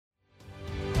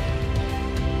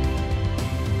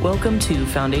Welcome to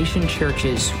Foundation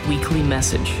Church's weekly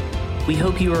message. We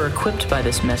hope you are equipped by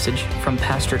this message from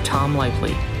Pastor Tom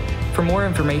Lively. For more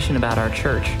information about our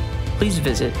church, please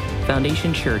visit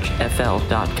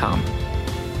foundationchurchfl.com.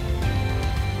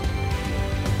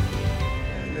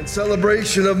 In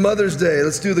celebration of Mother's Day,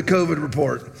 let's do the COVID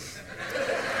report.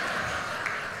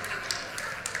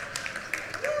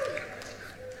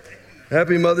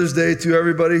 Happy Mother's Day to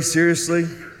everybody, seriously.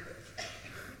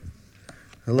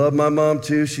 I love my mom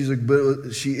too. She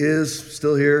is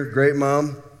still here, great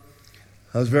mom.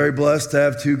 I was very blessed to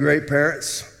have two great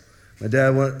parents. My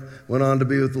dad went on to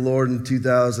be with the Lord in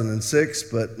 2006,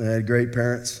 but I had great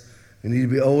parents. We need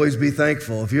to always be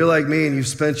thankful. If you're like me and you've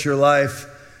spent your life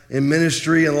in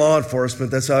ministry and law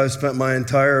enforcement, that's how I spent my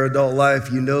entire adult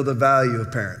life, you know the value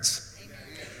of parents.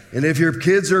 And if your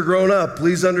kids are grown up,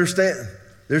 please understand,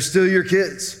 they're still your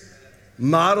kids.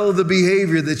 Model the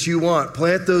behavior that you want.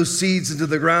 Plant those seeds into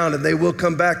the ground and they will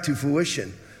come back to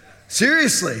fruition.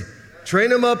 Seriously,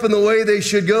 train them up in the way they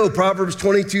should go. Proverbs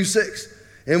 22:6.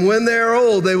 And when they are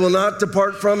old, they will not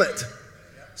depart from it.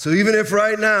 So even if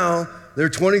right now they're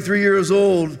 23 years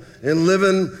old and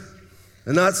living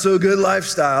a not so good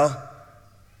lifestyle,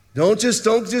 don't just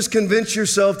convince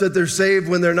yourself that they're saved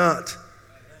when they're not.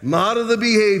 Model the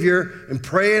behavior and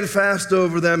pray and fast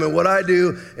over them. And what I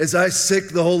do is I sick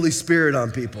the Holy Spirit on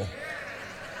people.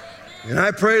 And I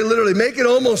pray literally, make it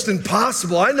almost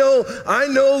impossible. I know,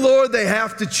 Lord, they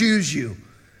have to choose you.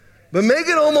 But make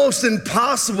it almost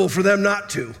impossible for them not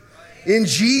to. In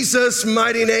Jesus'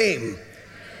 mighty name.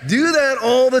 Do that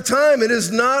all the time. It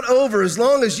is not over. As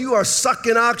long as you are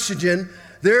sucking oxygen,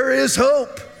 there is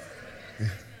hope.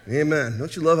 Amen.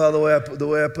 Don't you love how the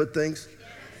way I put things?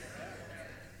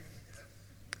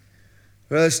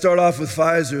 Well, let's start off with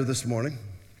Pfizer this morning.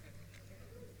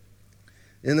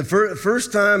 In the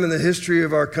first time in the history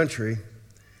of our country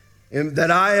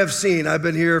that I have seen, I've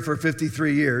been here for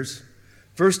 53 years,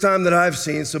 first time that I've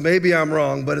seen, so maybe I'm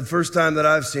wrong, but the first time that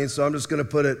I've seen, so I'm just going to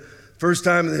put it, first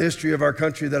time in the history of our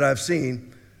country that I've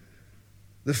seen,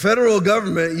 the federal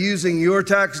government, using your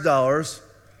tax dollars,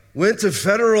 went to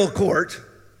federal court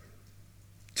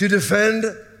to defend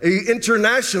an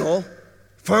international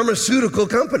pharmaceutical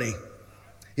company.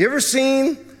 You ever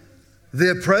seen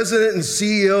the president and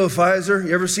CEO of Pfizer?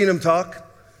 You ever seen him talk?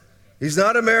 He's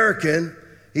not American.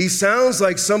 He sounds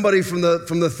like somebody from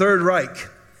the Third Reich,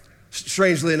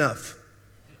 strangely enough.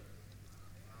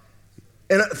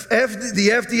 And the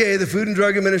FDA, the Food and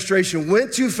Drug Administration,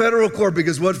 went to federal court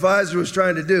because what Pfizer was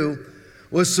trying to do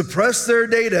was suppress their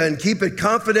data and keep it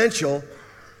confidential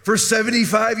for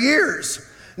 75 years.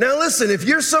 Now listen, if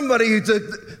you're somebody who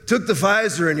took the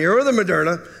Pfizer in here or the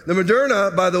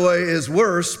Moderna, by the way, is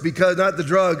worse because not the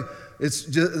drug, it's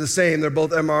just the same. They're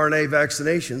both mRNA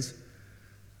vaccinations.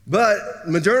 But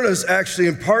Moderna is actually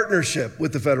in partnership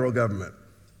with the federal government.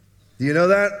 Do you know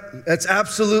that? That's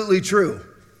absolutely true.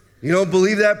 You don't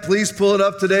believe that? Please pull it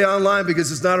up today online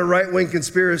because it's not a right-wing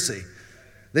conspiracy.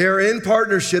 They are in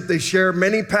partnership. They share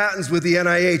many patents with the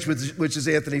NIH, which is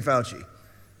Anthony Fauci.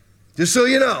 Just so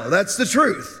you know, that's the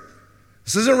truth.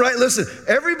 This isn't right. Listen,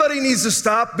 everybody needs to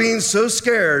stop being so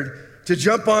scared to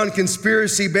jump on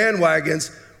conspiracy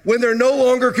bandwagons when they're no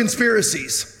longer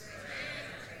conspiracies.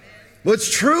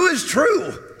 What's true is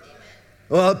true.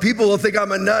 Well, people will think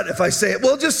I'm a nut if I say it.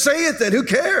 Well, just say it then. Who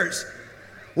cares?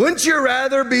 Wouldn't you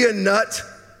rather be a nut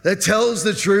that tells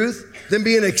the truth than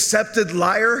be an accepted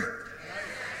liar?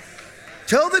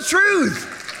 Tell the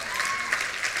truth.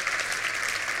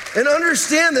 And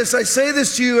understand this, I say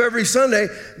this to you every Sunday,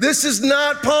 this is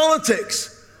not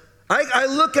politics. I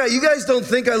look at, you guys don't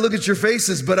think I look at your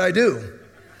faces, but I do.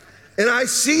 And I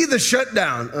see the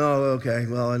shutdown. Oh, okay,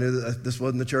 well, I knew that this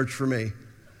wasn't the church for me.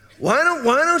 Why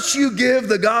don't you give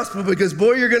the gospel? Because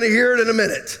boy, you're gonna hear it in a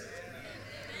minute.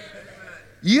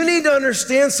 You need to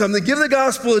understand something, give the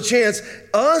gospel a chance.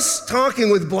 Us talking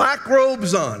with black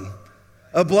robes on,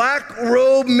 a black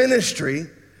robe ministry,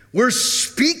 we're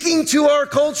speaking to our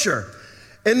culture.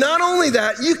 And not only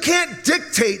that, you can't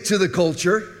dictate to the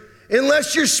culture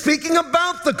unless you're speaking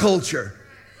about the culture.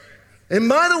 And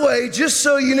by the way, just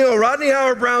so you know, Rodney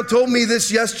Howard-Browne told me this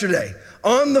yesterday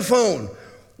on the phone.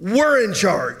 We're in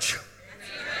charge.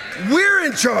 We're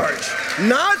in charge.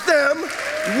 Not them,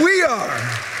 we are.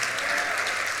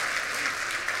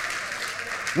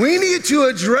 We need to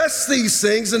address these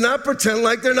things and not pretend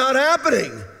like they're not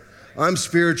happening. I'm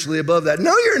spiritually above that.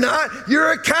 No, you're not.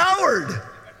 You're a coward.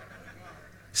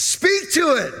 Speak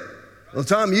to it. Well,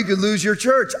 Tom, you could lose your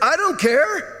church. I don't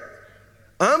care.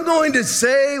 I'm going to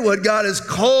say what God has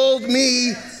called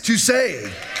me to say.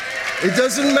 It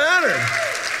doesn't matter.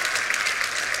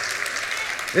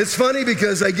 It's funny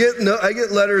because I get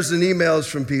letters and emails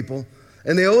from people,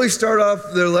 and they always start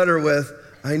off their letter with,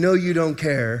 "I know you don't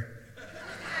care."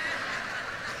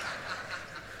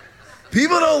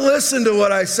 People don't listen to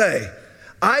what I say.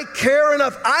 I care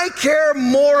enough. I care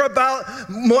more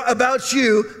about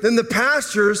you than the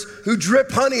pastors who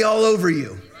drip honey all over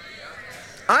you.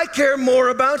 I care more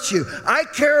about you. I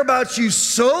care about you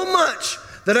so much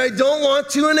that I don't want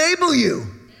to enable you.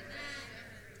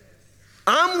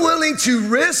 I'm willing to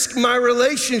risk my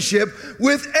relationship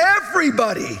with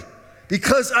everybody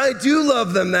because I do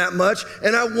love them that much,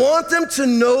 and I want them to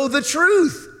know the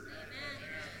truth.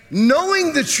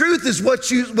 Knowing the truth is what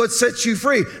sets you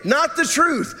free, not the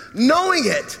truth. Knowing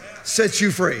it sets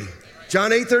you free.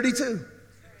 John 8:32.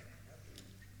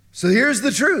 So here's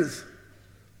the truth.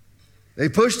 They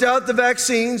pushed out the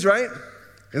vaccines, right?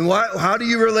 And how do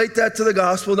you relate that to the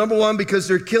gospel? Number one, because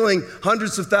they're killing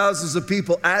hundreds of thousands of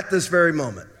people at this very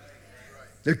moment.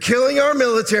 They're killing our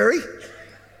military.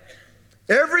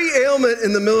 Every ailment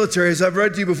in the military, as I've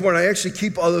read to you before, and I actually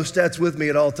keep all those stats with me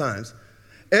at all times.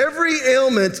 Every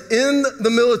ailment in the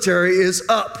military is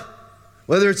up.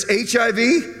 Whether it's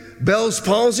HIV, Bell's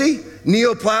palsy,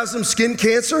 neoplasm skin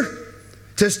cancer,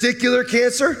 testicular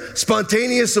cancer,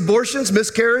 spontaneous abortions,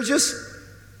 miscarriages,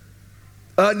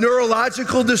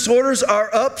 neurological disorders are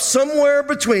up somewhere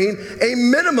between a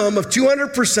minimum of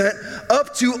 200%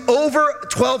 up to over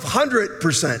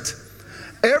 1,200%.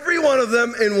 Every one of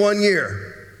them in 1 year.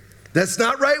 That's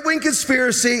not right-wing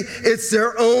conspiracy, it's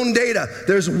their own data.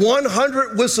 There's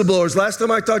 100 whistleblowers. Last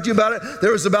time I talked to you about it,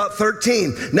 there was about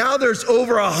 13. Now there's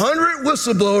over 100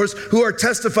 whistleblowers who are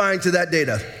testifying to that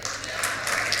data.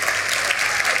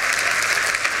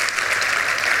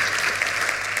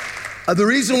 The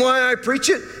reason why I preach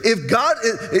it,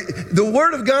 the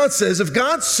Word of God says, if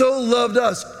God so loved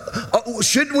us,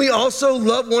 shouldn't we also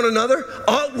love one another?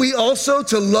 Ought we also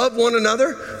to love one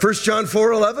another? 1 John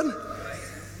 4:11.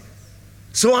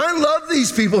 So I love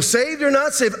these people, saved or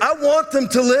not saved. I want them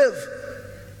to live.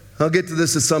 I'll get to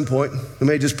this at some point. I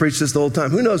may just preach this the whole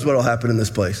time. Who knows what will happen in this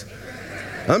place?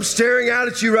 I'm staring out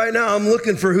at you right now. I'm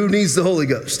looking for who needs the Holy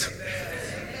Ghost.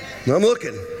 I'm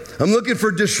looking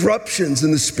for disruptions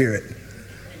in the Spirit.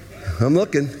 I'm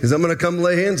looking because I'm going to come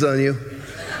lay hands on you.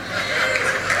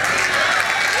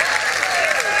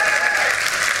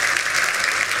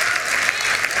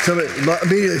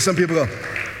 Immediately, some people go.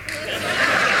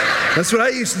 That's what I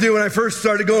used to do when I first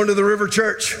started going to the River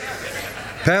Church.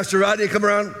 Pastor Rodney would come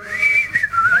around.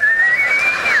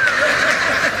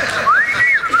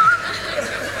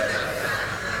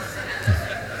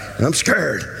 I'm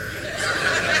scared.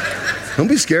 Don't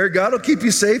be scared. God will keep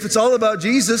you safe. It's all about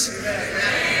Jesus.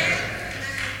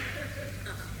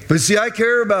 But see, I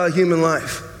care about human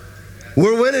life.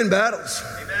 We're winning battles.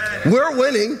 We're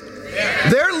winning.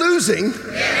 They're losing.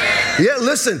 Yeah,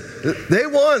 listen, they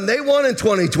won. They won in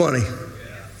 2020.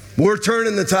 We're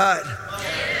turning the tide.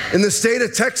 In the state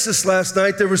of Texas last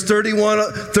night, there was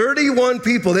 31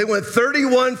 people. They went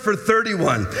 31 for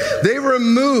 31. They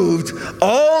removed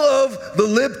all of the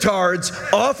libtards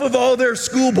off of all their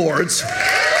school boards.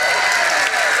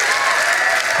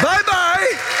 Bye-bye.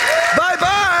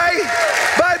 Bye-bye.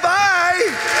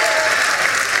 Bye-bye.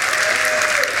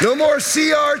 No more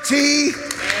CRT.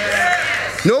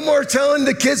 No more telling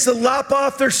the kids to lop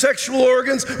off their sexual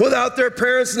organs without their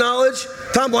parents' knowledge.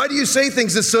 Tom, why do you say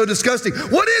things that's so disgusting?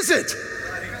 What is it?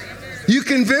 You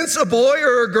convince a boy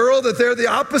or a girl that they're the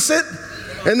opposite,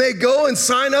 and they go and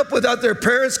sign up without their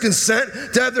parents' consent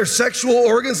to have their sexual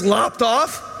organs lopped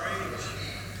off?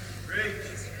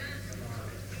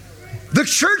 The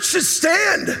church should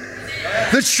stand.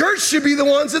 The church should be the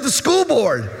ones at the school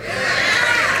board.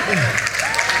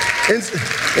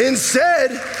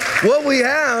 Instead, what we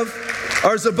have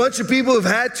is a bunch of people who've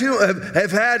had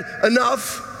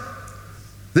enough.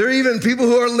 There are even people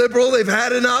who are liberal, they've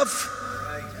had enough.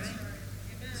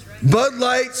 Bud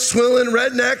Light, swilling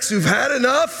rednecks who've had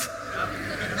enough.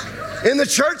 And the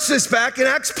church sits back and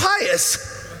acts pious.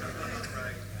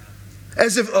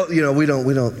 As if, we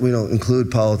don't include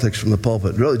politics from the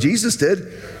pulpit. Really, Jesus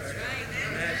did.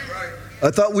 I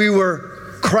thought we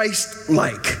were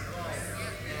Christ-like.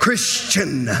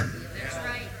 Christian.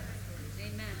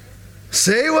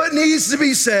 Say what needs to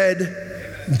be said,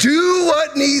 do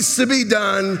what needs to be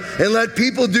done, and let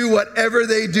people do whatever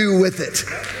they do with it.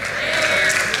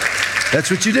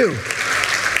 That's what you do.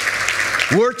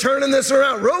 We're turning this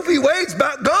around. Roe v. Wade's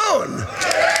about gone.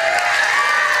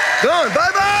 Gone.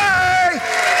 Bye-bye.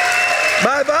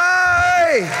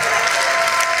 Bye-bye.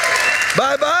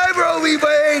 Bye-bye, Roe v.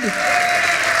 Wade.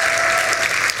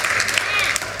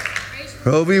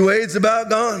 Roe v. Wade's about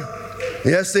gone.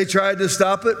 Yes, they tried to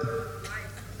stop it.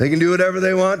 They can do whatever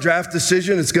they want. Draft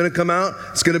decision, it's going to come out.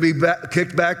 It's going to be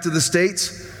kicked back to the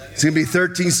states. It's going to be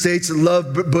 13 states that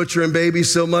love butchering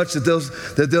babies so much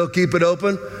that they'll keep it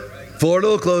open. Florida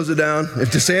will close it down. If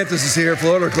DeSantis is here,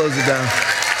 Florida will close it down.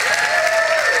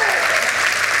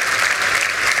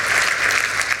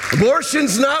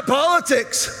 Abortion's not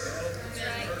politics.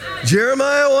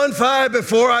 Jeremiah 1:5,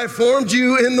 before I formed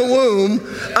you in the womb,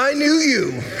 I knew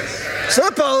you. It's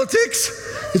not politics.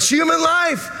 It's human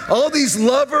life. All these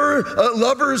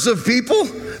lovers of people,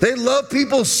 they love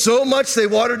people so much they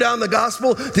water down the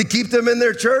gospel to keep them in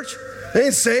their church. They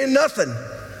ain't saying nothing.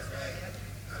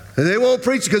 And they won't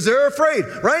preach because they're afraid.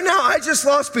 Right now, I just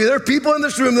lost people. There are people in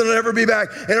this room that will never be back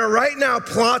and are right now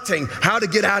plotting how to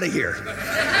get out of here.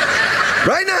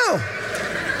 Right now.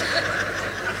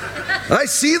 I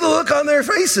see the look on their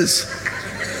faces.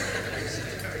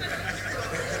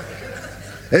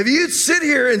 If you'd sit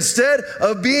here instead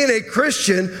of being a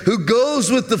Christian who goes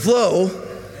with the flow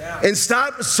and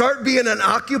start being an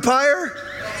occupier,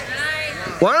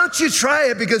 why don't you try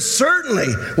it? Because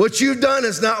certainly what you've done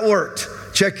has not worked.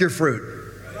 Check your fruit.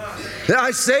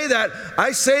 I say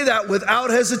that without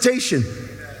hesitation.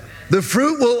 The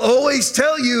fruit will always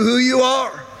tell you who you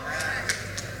are.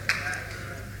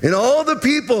 And all the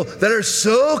people that are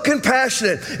so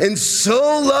compassionate and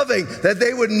so loving that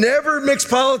they would never mix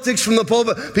politics from the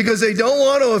pulpit because they don't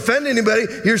want to offend anybody,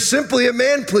 you're simply a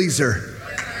man pleaser.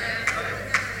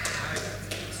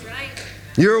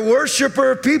 You're a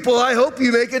worshiper of people. I hope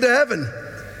you make it to heaven.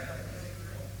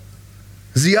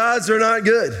 Because the odds are not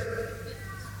good.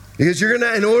 Because you're going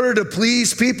to, in order to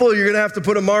please people, you're going to have to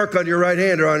put a mark on your right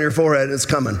hand or on your forehead, and it's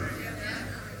coming.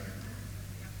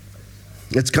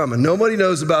 It's coming. Nobody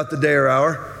knows about the day or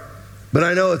hour, but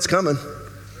I know it's coming.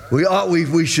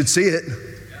 We should see it.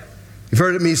 You've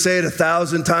heard me say it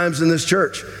 1,000 times in this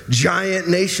church. Giant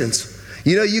nations.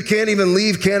 You know, you can't even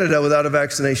leave Canada without a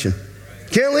vaccination.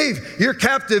 Can't leave. You're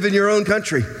captive in your own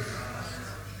country.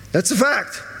 That's a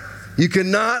fact. You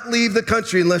cannot leave the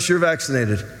country unless you're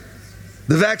vaccinated.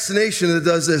 The vaccination that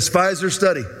does this, Pfizer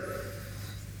study.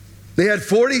 They had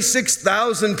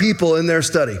 46,000 people in their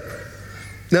study.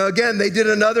 Now again, they did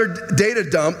another data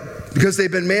dump because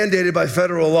they've been mandated by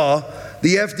federal law.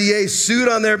 The FDA sued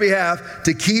on their behalf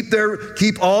to keep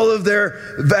all of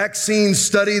their vaccine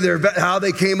study, how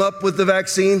they came up with the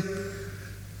vaccine.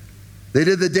 They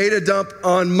did the data dump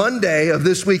on Monday of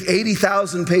this week,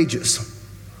 80,000 pages.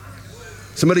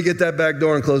 Somebody get that back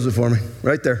door and close it for me.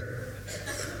 Right there.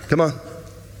 Come on.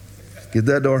 Get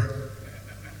that door.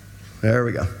 There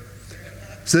we go.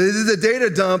 So they did the data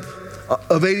dump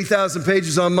of 80,000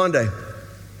 pages on Monday.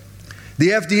 The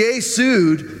FDA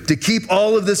sued to keep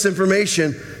all of this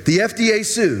information. The FDA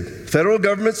sued, federal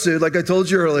government sued, like I told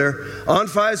you earlier, on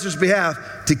Pfizer's behalf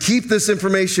to keep this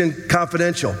information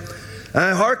confidential. And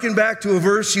I hearken back to a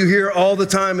verse you hear all the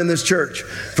time in this church.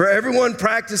 For everyone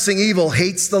practicing evil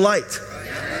hates the light,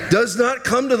 does not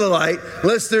come to the light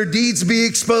lest their deeds be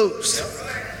exposed.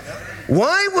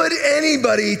 Why would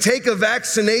anybody take a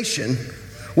vaccination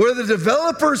where the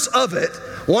developers of it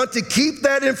want to keep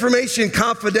that information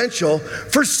confidential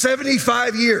for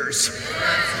 75 years?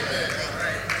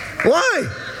 Why?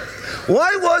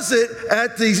 Why was it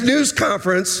at the news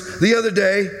conference the other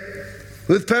day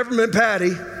with Peppermint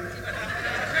Patty,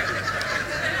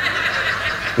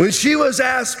 when she was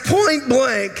asked point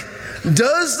blank,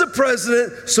 does the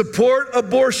president support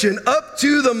abortion up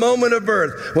to the moment of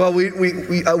birth? Well,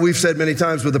 we've said many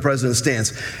times where the president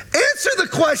stands. Answer the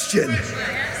question.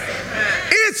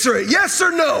 Answer it, yes or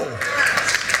no.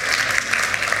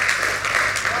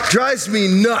 Drives me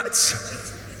nuts.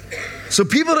 So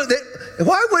people,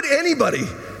 why would anybody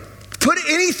put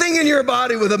anything in your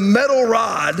body with a metal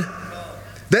rod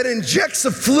that injects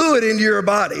a fluid into your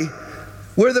body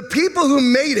where the people who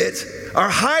made it are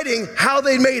hiding how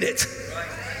they made it?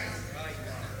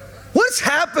 What's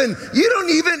happened? You don't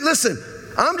even, listen,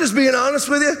 I'm just being honest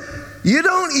with you. You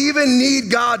don't even need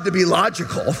God to be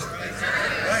logical.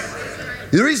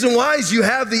 The reason why is you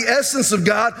have the essence of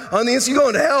God on the inside. You're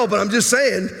going to hell, but I'm just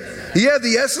saying, you have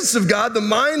the essence of God. The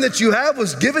mind that you have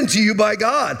was given to you by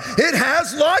God. It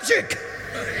has logic.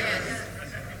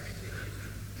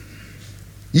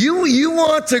 You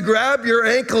want to grab your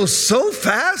ankles so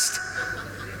fast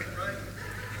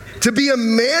to be a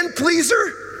man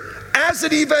pleaser as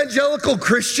an evangelical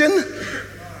Christian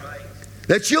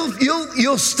that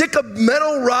you'll stick a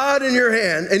metal rod in your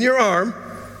hand, in your arm,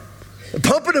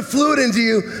 pumping a fluid into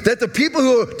you that the people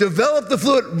who develop the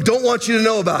fluid don't want you to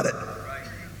know about it.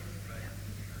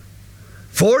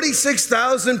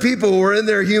 46,000 people were in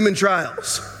their human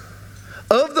trials.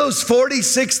 Of those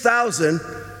 46,000,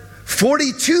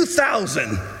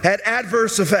 42,000 had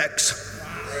adverse effects.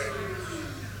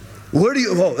 Where do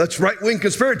you, oh, that's right-wing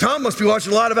conspiracy. Tom must be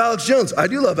watching a lot of Alex Jones. I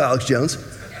do love Alex Jones.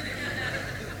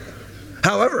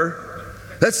 However,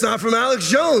 that's not from Alex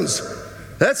Jones.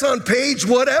 That's on page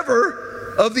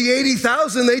whatever of the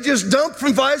 80,000 they just dumped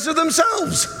from Pfizer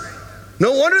themselves.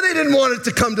 No wonder they didn't want it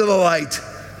to come to the light.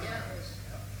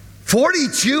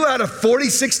 42 out of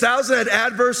 46,000 had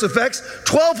adverse effects.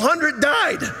 1,200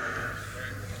 died.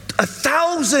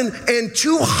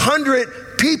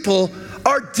 1,200 people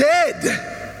are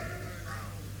dead.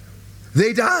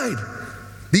 They died.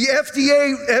 The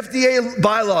FDA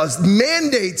bylaws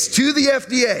mandates to the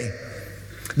FDA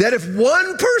that if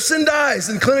one person dies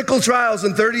in clinical trials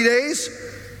in 30 days,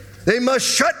 they must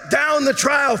shut down the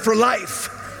trial for life.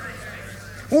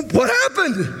 What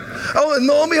happened? Oh, and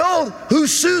lo and behold, who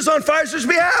sues on Pfizer's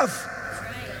behalf?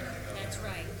 That's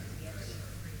right.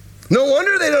 No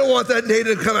wonder they don't want that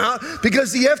data to come out,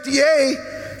 because the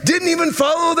FDA didn't even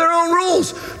follow their own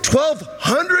rules.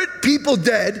 1,200 people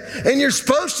dead, and you're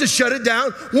supposed to shut it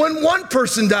down when one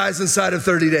person dies inside of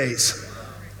 30 days.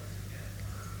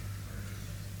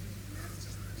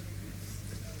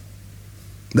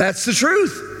 That's the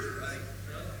truth.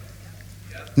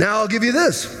 Now I'll give you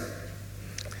this.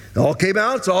 It all came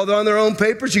out. It's all on their own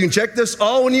papers. You can check this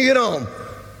all when you get home.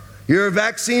 You're a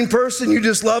vaccine person. You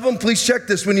just love them. Please check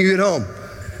this when you get home.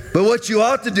 But what you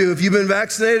ought to do if you've been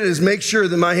vaccinated is make sure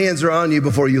that my hands are on you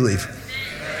before you leave.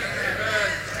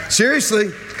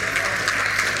 Seriously.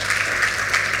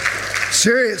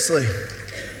 Seriously.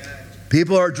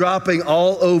 People are dropping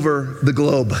all over the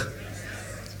globe.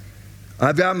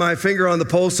 I've got my finger on the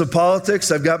pulse of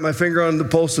politics. I've got my finger on the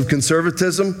pulse of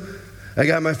conservatism. I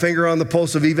got my finger on the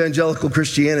pulse of evangelical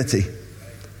Christianity.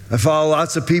 I follow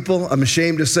lots of people. I'm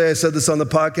ashamed to say, I said this on the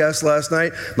podcast last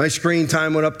night, my screen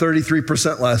time went up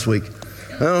 33% last week.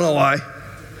 I don't know why.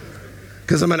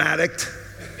 Because I'm an addict.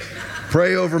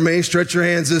 Pray over me, stretch your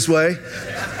hands this way.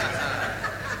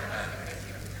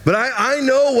 But I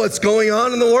know what's going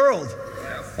on in the world.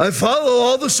 I follow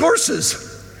all the sources.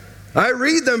 I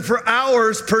read them for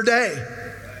hours per day.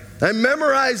 I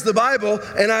memorize the Bible,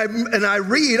 and I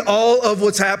read all of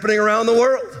what's happening around the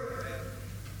world.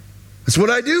 That's what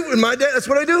I do in my day. That's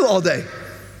what I do all day.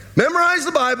 Memorize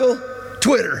the Bible,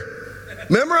 Twitter.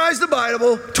 Memorize the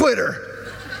Bible, Twitter.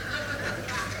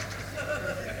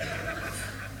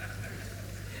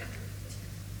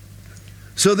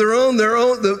 So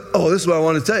this is what I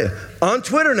want to tell you. On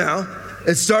Twitter now,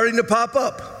 it's starting to pop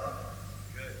up.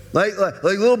 Like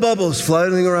little bubbles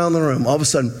floating around the room. All of a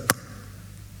sudden,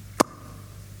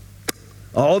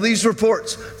 all these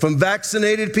reports from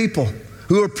vaccinated people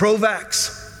who are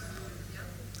pro-vax.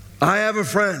 I have a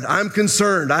friend, I'm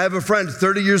concerned. I have a friend,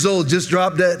 30 years old, just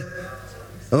dropped dead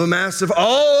of a massive,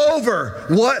 all over.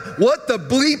 What the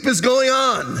bleep is going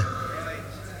on?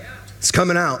 It's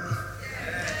coming out.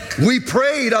 We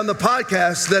prayed on the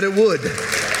podcast that it would.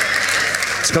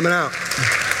 It's coming out.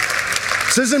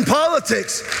 It says in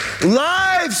politics,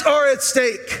 lives are at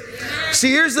stake.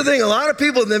 See, here's the thing. A lot of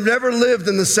people, they've never lived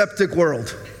in the septic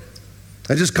world.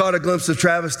 I just caught a glimpse of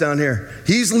Travis down here.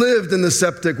 He's lived in the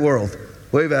septic world.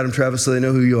 Wave at him, Travis, so they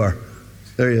know who you are.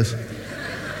 There he is.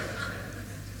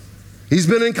 He's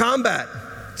been in combat.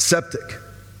 Septic.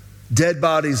 Dead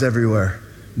bodies everywhere.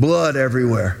 Blood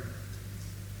everywhere.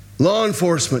 Law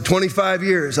enforcement, 25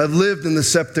 years. I've lived in the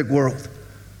septic world.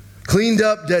 Cleaned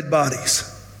up dead bodies.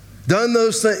 Done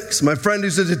those things. My friend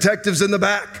who's a detective's in the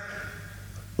back.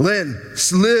 Lynn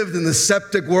lived in the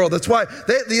septic world. That's why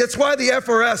the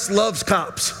FRS loves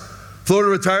cops.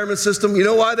 Florida Retirement System. You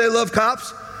know why they love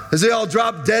cops? Because they all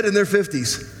drop dead in their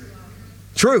 50s.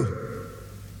 True.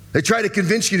 They try to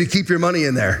convince you to keep your money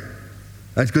in there.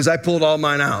 Because I pulled all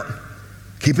mine out.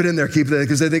 Keep it in there,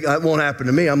 because they think that won't happen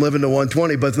to me. I'm living to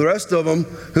 120, but the rest of them,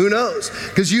 who knows?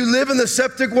 Because you live in the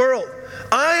septic world.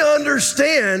 I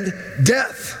understand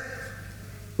death.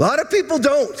 A lot of people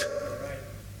don't.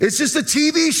 It's just a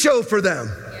TV show for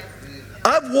them.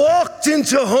 I've walked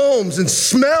into homes and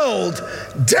smelled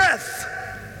death.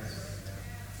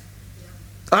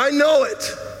 I know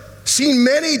it. Seen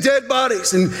many dead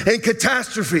bodies and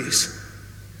catastrophes.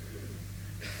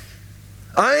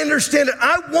 I understand it.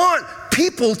 I want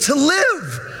people to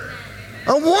live.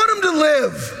 I want them to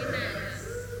live.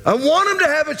 I want them to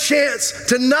have a chance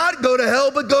to not go to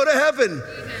hell, but go to heaven.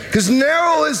 Because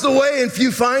narrow is the way and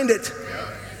few find it.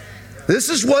 This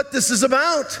is what this is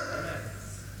about.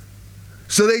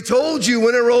 So they told you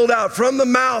when it rolled out, from the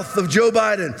mouth of Joe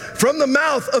Biden, from the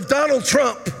mouth of Donald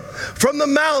Trump, from the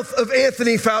mouth of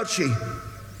Anthony Fauci,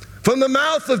 from the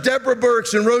mouth of Deborah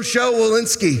Birx and Rochelle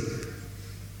Walensky,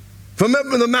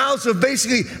 from the mouths of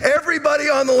basically everybody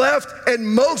on the left and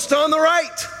most on the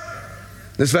right.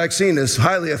 This vaccine is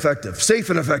highly effective, safe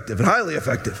and effective, and highly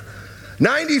effective.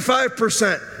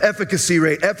 95% efficacy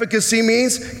rate. Efficacy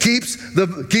means keeps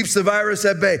the virus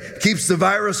at bay, keeps the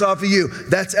virus off of you.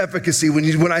 That's efficacy.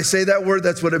 When I say that word,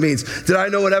 that's what it means. Did I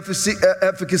know what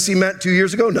efficacy meant 2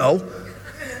 years ago? No.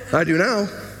 I do now.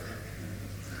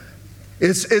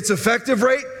 It's effective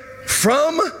rate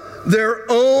from their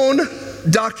own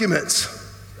documents.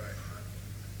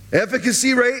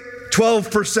 Efficacy rate,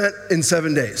 12% in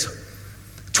 7 days.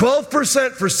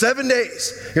 12% for 7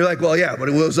 days. You're like, well, yeah, but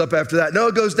it goes up after that. No,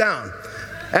 it goes down.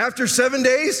 After 7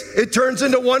 days, it turns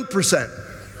into 1%.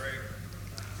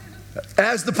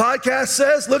 As the podcast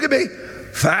says, look at me,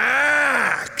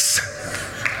 facts.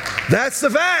 That's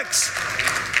the facts.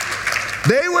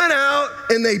 They went out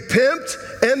and they pimped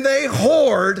and they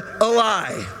whored a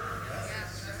lie.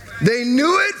 They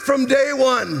knew it from day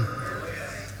one.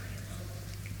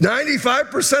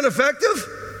 95% effective?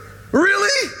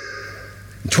 Really?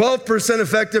 12%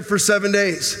 effective for 7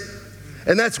 days.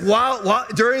 And that's while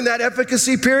during that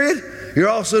efficacy period, you're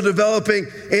also developing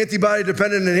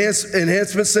antibody-dependent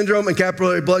enhancement syndrome and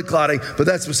capillary blood clotting, but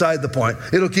that's beside the point.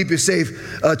 It'll keep you safe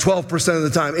 12% of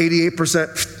the time,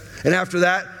 88%, and after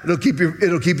that, it'll keep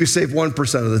you safe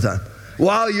 1% of the time,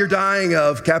 while you're dying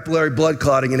of capillary blood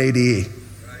clotting and ADE.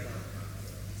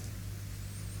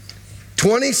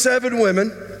 27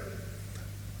 women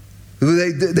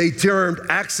who they termed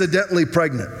accidentally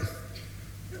pregnant.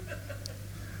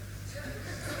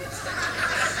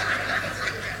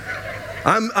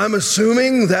 I'm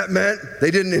assuming that meant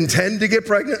they didn't intend to get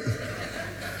pregnant.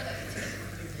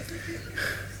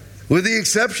 With the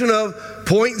exception of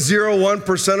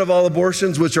 0.01% of all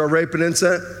abortions, which are rape and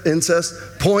incest,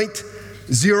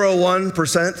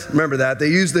 0.01%. Remember that. They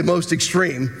use the most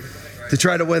extreme to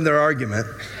try to win their argument.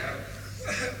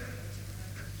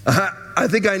 I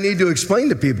think I need to explain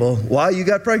to people why you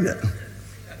got pregnant.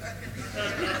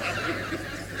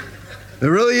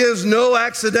 There really is no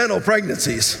accidental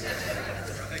pregnancies.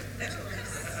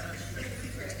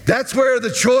 That's where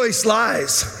the choice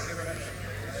lies.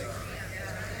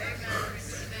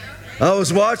 I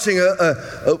was watching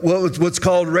what's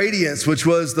called Radiance, which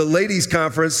was the ladies'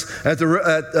 conference at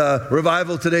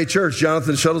Revival Today Church,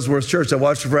 Jonathan Shuttlesworth's church. I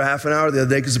watched it for a half an hour the other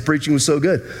day because the preaching was so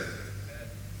good.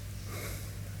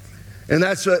 And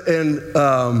it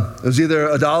was either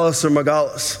Adalis or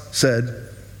Magalis said,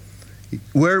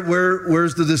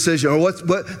 where's the decision? Or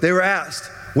what they were asked,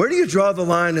 where do you draw the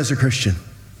line as a Christian?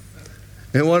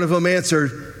 And one of them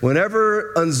answered,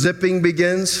 whenever unzipping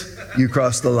begins, you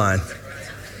cross the line.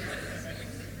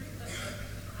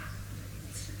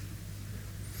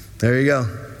 There you go.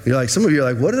 Some of you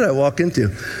are like, what did I walk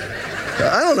into?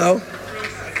 I don't know.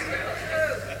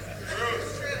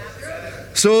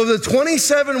 So of the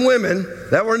 27 women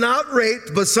that were not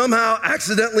raped but somehow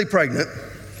accidentally pregnant,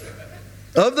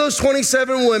 of those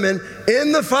 27 women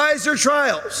in the Pfizer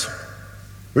trials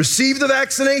received the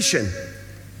vaccination,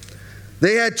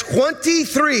 they had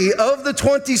 23 of the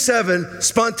 27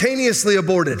 spontaneously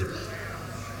aborted.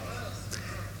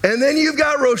 And then you've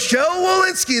got Rochelle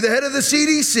Walensky, the head of the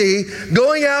CDC,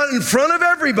 going out in front of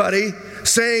everybody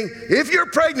saying, if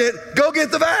you're pregnant, go get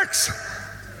the vax.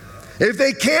 If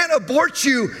they can't abort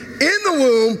you in the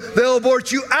womb, they'll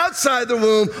abort you outside the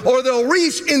womb, or they'll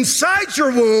reach inside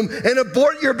your womb and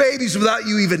abort your babies without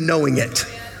you even knowing it.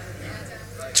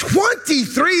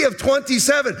 23 of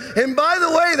 27. And by the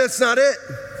way, that's not it.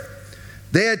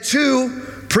 They had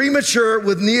 2 premature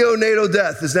with neonatal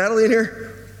death. Is Natalie in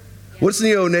here? What's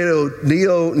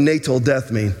neonatal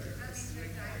death mean?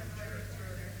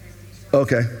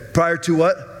 Okay. Prior to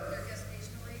what?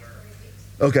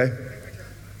 Okay.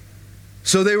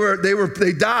 So they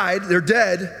died, they're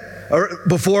dead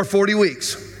before 40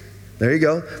 weeks. There you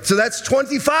go. So that's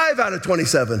 25 out of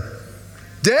 27.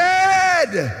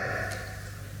 Dead!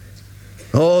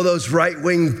 Oh, those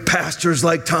right-wing pastors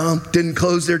like Tom didn't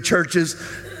close their churches,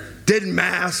 didn't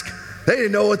mask. They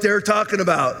didn't know what they were talking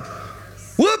about.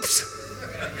 Whoops!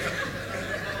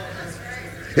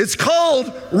 It's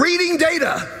called reading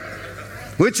data,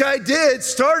 which I did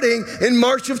starting in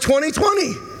March of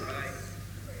 2020.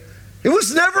 It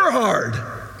was never hard.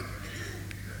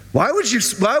 Why would you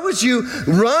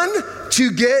run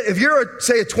to get, if you're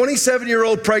say a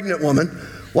 27-year-old pregnant woman,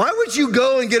 why would you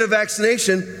go and get a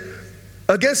vaccination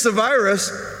against a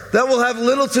virus that will have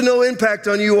little to no impact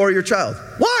on you or your child?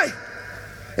 Why?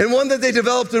 And one that they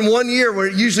developed in 1 year, where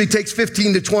it usually takes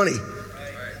 15 to 20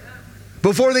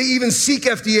 before they even seek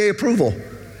FDA approval.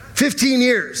 15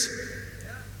 years.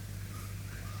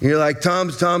 And you're like,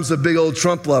 Tom's a big old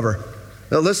Trump lover.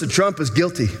 Now listen, Trump is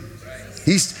guilty.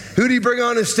 Who did he bring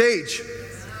on his stage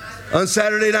on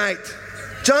Saturday night?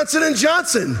 Johnson &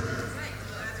 Johnson.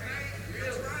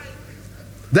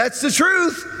 That's the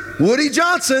truth. Woody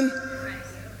Johnson.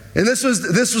 And this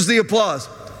was the applause.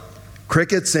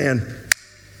 Crickets and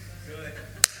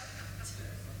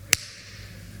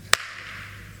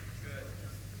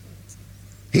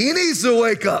he needs to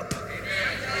wake up.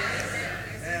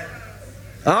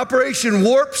 Operation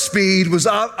Warp Speed was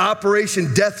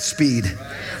Operation Death Speed.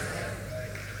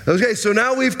 Okay, so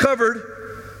now we've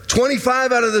covered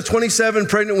 25 out of the 27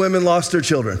 pregnant women lost their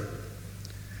children.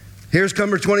 Here's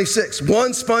number 26.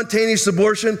 One spontaneous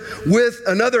abortion with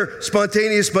another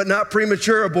spontaneous but not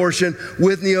premature abortion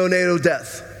with neonatal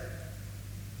death.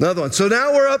 Another one. So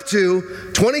now we're up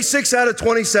to 26 out of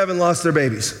 27 lost their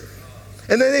babies.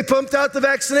 And then they pumped out the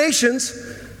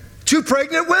vaccinations to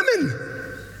pregnant women.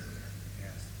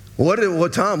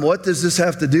 Tom, what does this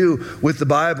have to do with the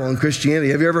Bible and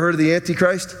Christianity? Have you ever heard of the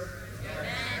Antichrist?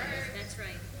 That's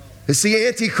right. It's the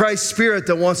Antichrist spirit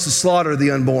that wants to slaughter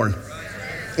the unborn.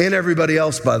 And everybody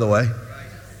else, by the way.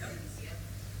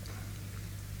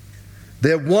 They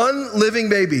had one living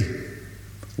baby.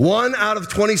 1 out of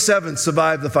 27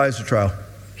 survived the Pfizer trial.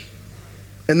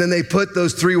 And then they put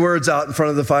those 3 words out in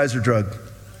front of the Pfizer drug.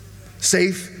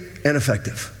 Safe and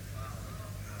effective.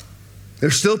 They're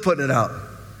still putting it out.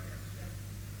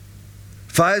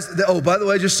 Pfizer, by the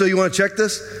way, just so you want to check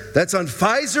this, that's on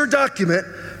Pfizer document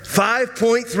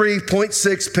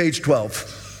 5.3.6, page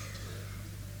 12.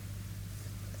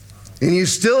 And you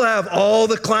still have all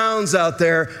the clowns out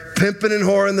there pimping and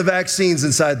whoring the vaccines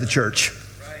inside the church.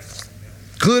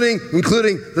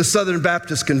 Including the Southern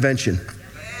Baptist Convention.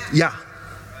 Yeah.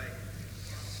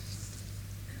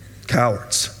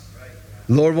 Cowards.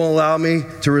 The Lord won't allow me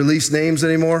to release names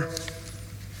anymore.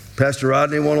 Pastor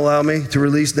Rodney won't allow me to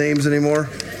release names anymore.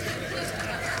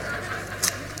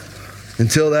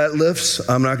 Until that lifts,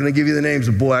 I'm not going to give you the names,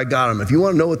 but boy, I got them. If you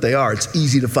want to know what they are, it's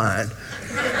easy to find.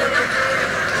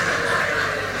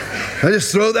 I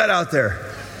just throw that out there.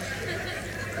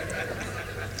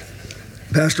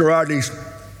 Pastor Rodney's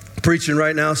preaching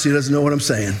right now, so he doesn't know what I'm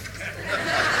saying.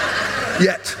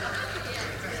 Yet.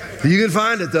 You can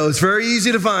find it, though. It's very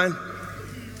easy to find.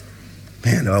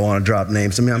 Man, do I want to drop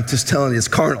names. I mean, I'm just telling you, it's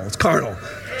carnal. It's carnal.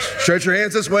 Stretch your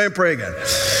hands this way and pray again.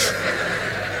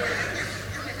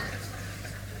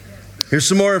 Here's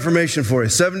some more information for you.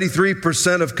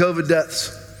 73% of COVID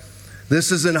deaths.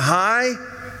 This is in high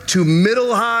to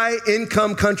middle high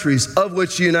income countries, of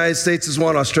which the United States is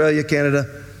one. Australia,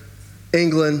 Canada,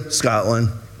 England, Scotland,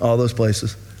 all those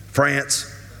places. France.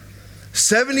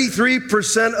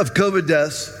 73% of COVID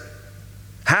deaths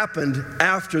happened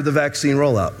after the vaccine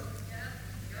rollout.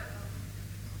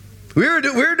 We were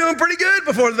doing pretty good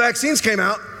before the vaccines came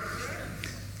out.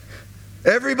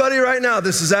 Everybody right now,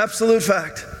 this is absolute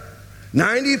fact.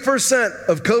 90%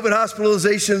 of COVID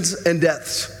hospitalizations and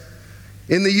deaths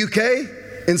in the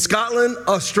UK, in Scotland,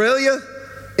 Australia,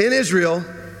 in Israel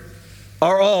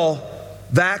are all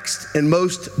vaxxed and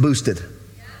most boosted.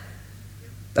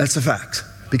 That's a fact.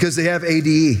 Because they have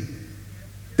ADE.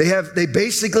 They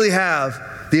basically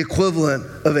have the equivalent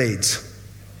of AIDS.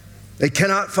 They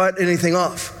cannot fight anything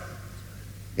off.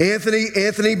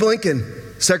 Anthony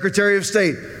Blinken, Secretary of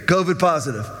State, COVID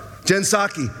positive. Jen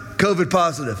Psaki, COVID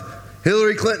positive.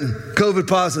 Hillary Clinton, COVID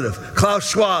positive. Klaus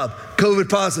Schwab, COVID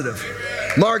positive.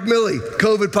 Mark Milley,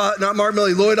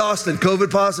 Lloyd Austin, COVID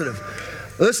positive.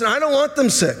 Listen, I don't want them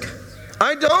sick.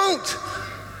 I don't.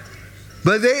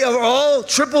 But they are all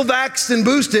triple vaxxed and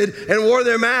boosted and wore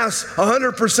their masks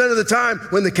 100% of the time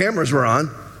when the cameras were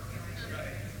on.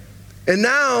 And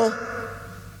now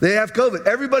they have COVID.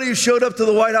 Everybody who showed up to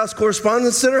the White House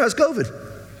Correspondents' Center has COVID.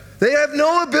 They have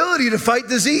no ability to fight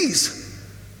disease.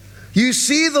 You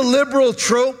see the liberal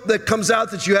trope that comes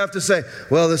out that you have to say,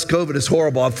 well, this COVID is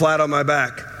horrible. I'm flat on my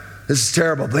back. This is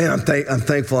terrible. Man, I'm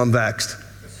thankful I'm vaxxed.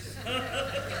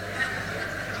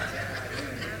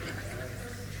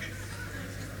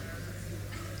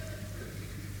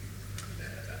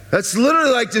 That's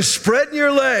literally like just spreading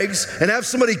your legs and have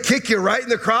somebody kick you right in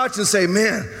the crotch and say,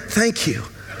 man, thank you.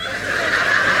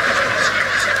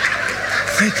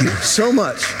 Thank you so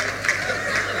much.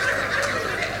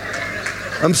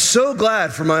 I'm so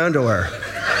glad for my underwear.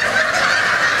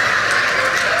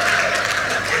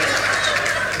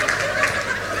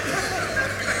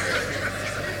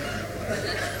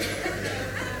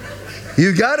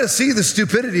 You got to see the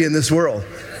stupidity in this world.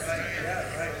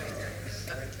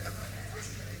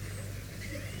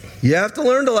 You have to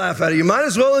learn to laugh at it. You might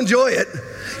as well enjoy it.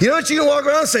 You know what? You can walk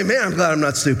around and say, man, I'm glad I'm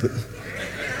not stupid.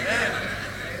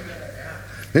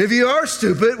 And if you are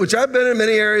stupid, which I've been in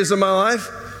many areas of my life,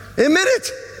 admit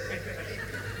it.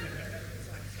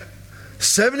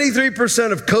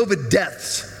 73% of COVID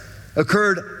deaths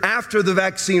occurred after the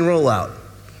vaccine rollout.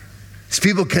 These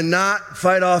people cannot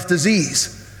fight off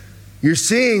disease. You're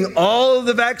seeing all of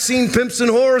the vaccine pimps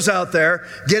and whores out there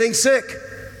getting sick.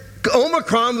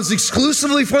 Omicron was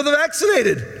exclusively for the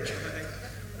vaccinated.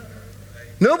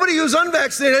 Nobody who's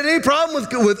unvaccinated had any problem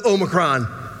with Omicron.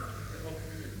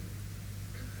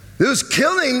 It was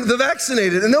killing the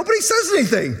vaccinated, and nobody says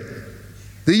anything.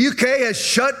 The UK has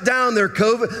shut down their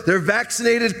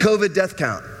vaccinated COVID death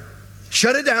count.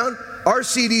 Shut it down. Our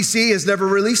CDC has never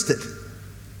released it.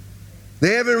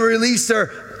 They haven't released their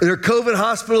COVID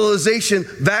hospitalization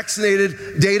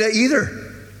vaccinated data either.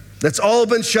 That's all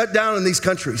been shut down in these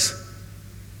countries.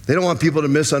 They don't want people to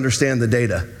misunderstand the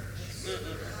data.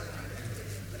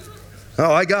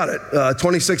 Oh, I got it.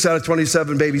 26 out of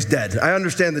 27 babies dead. I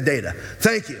understand the data.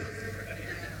 Thank you.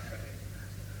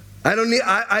 I don't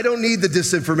need the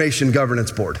disinformation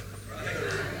governance board.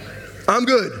 I'm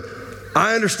good.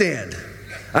 I understand.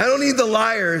 I don't need the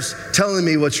liars telling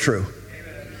me what's true.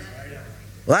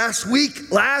 Last week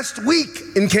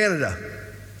in Canada.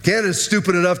 Canada's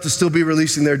stupid enough to still be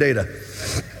releasing their data.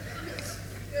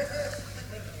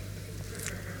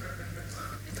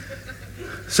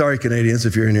 Sorry, Canadians,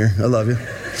 if you're in here. I love you.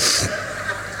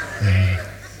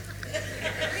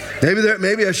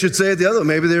 Maybe I should say it the other way.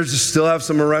 Maybe they still have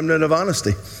some remnant of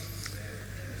honesty.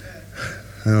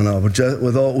 I don't know. But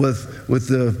with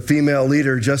the female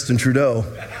leader, Justin Trudeau,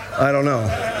 I don't know.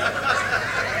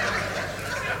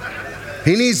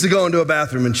 He needs to go into a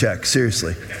bathroom and check,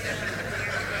 seriously.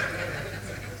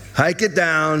 Hike it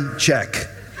down, check.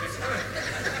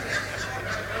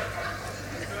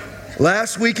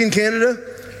 Last week in Canada,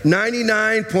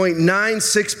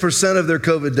 99.96% of their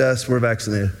COVID deaths were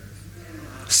vaccinated.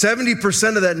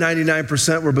 70% of that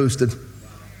 99% were boosted.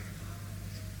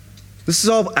 This is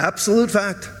all absolute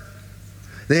fact.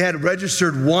 They had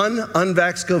registered one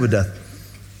unvaxxed COVID death.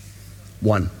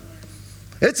 One.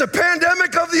 It's a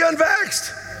pandemic of the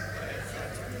unvaxxed.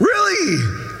 Really?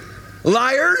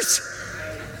 Liars?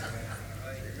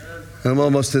 I'm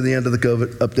almost to the end of the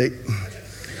COVID update.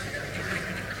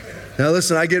 Now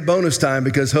listen, I get bonus time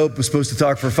because Hope was supposed to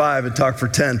talk for 5 and talk for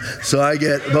 10, so I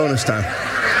get bonus time.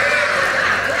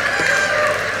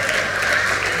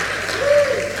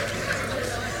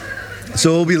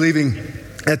 So we'll be leaving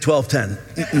at 12:10.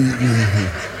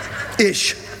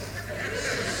 Ish.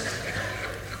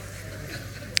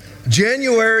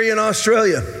 January in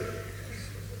Australia,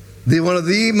 one of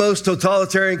the most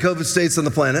totalitarian COVID states on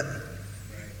the planet.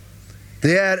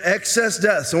 They had excess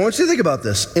deaths. I want you to think about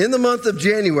this. In the month of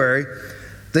January,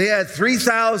 they had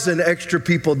 3,000 extra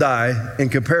people die in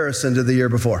comparison to the year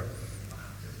before.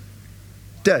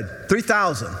 Dead.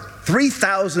 3,000.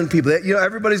 3,000 people. You know,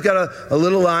 everybody's got a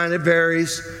little line. It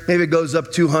varies. Maybe it goes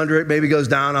up 200. Maybe it goes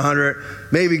down 100.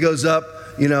 Maybe it goes up,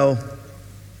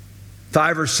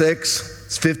 5 or 6.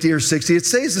 It's 50 or 60. It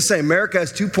stays the same. America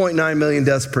has 2.9 million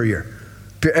deaths per year.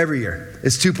 Every year.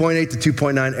 It's 2.8 to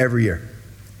 2.9 every year.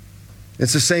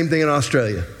 It's the same thing in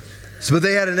Australia. But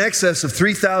they had an excess of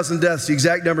 3,000 deaths. The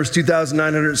exact number is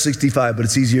 2,965, but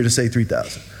it's easier to say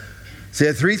 3,000. So they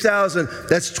had 3,000.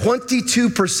 That's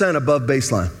 22% above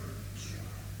baseline.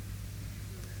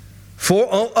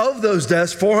 Of those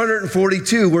deaths,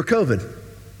 442 were COVID,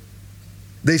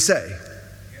 they say.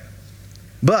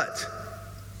 But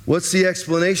what's the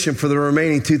explanation for the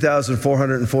remaining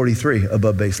 2,443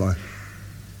 above baseline?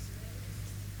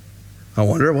 I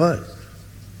wonder what.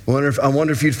 I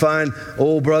wonder if you'd find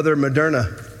old brother Moderna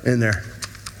in there,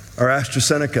 or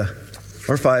AstraZeneca,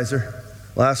 or Pfizer.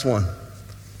 Last one.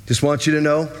 Just want you to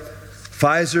know,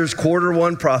 Pfizer's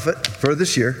Q1 profit for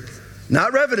this year,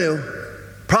 not revenue,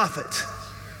 profit,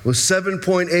 was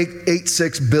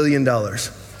 $7.86 billion.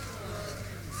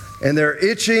 And they're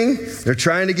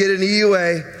trying to get an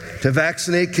EUA to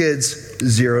vaccinate kids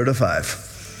 0 to 5.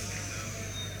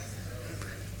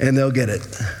 And they'll get it.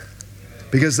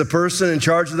 Because the person in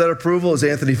charge of that approval is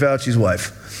Anthony Fauci's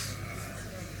wife.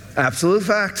 Absolute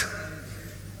fact.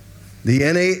 The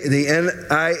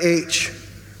NIH,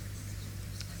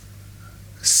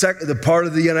 the part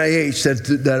of the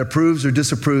NIH that approves or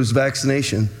disapproves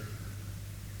vaccination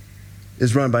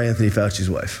is run by Anthony Fauci's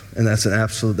wife. And that's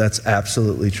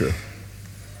absolutely true.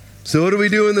 So what do we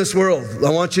do in this world?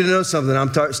 I want you to know something.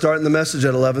 I'm starting the message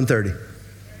at 11:30.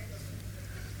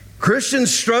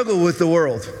 Christians struggle with the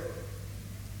world.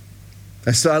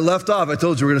 I left off. I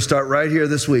told you we're going to start right here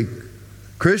this week.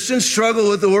 Christians struggle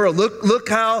with the world. Look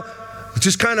how,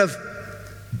 just kind of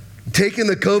taking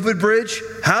the COVID bridge,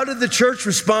 how did the church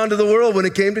respond to the world when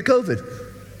it came to COVID?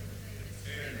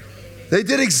 They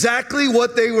did exactly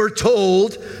what they were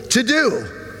told to do.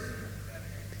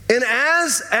 And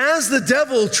as the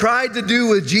devil tried to do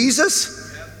with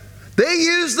Jesus, they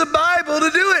used the Bible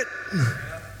to do it.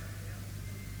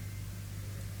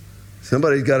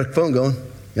 Somebody's got a phone going.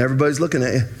 Everybody's looking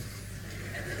at you.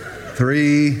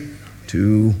 3,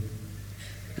 2,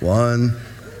 1,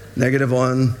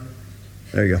 -1.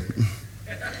 There you go.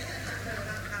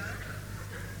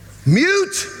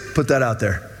 Mute. Put that out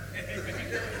there.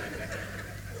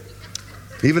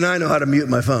 Even I know how to mute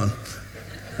my phone.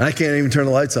 I can't even turn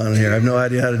the lights on in here. I have no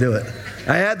idea how to do it.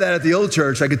 I had that at the old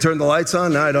church. I could turn the lights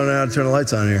on. Now I don't know how to turn the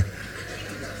lights on here.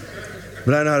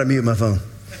 But I know how to mute my phone.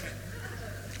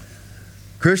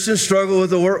 Christians struggle with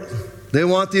the world. They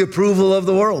want the approval of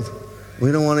the world.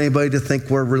 We don't want anybody to think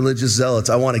we're religious zealots.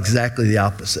 I want exactly the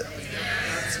opposite.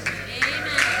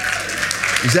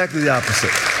 Exactly the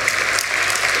opposite.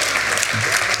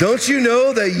 Don't you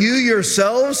know that you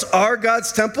yourselves are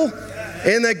God's temple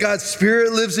and that God's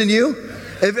Spirit lives in you?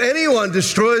 If anyone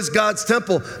destroys God's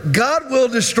temple, God will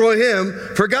destroy him,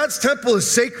 for God's temple is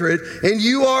sacred and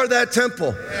you are that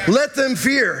temple. Let them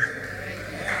fear.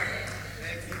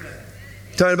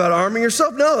 Talking about arming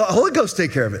yourself? No, the Holy Ghost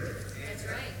take care of it.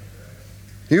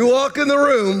 You walk in the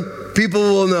room, people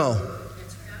will know.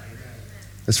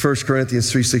 That's 1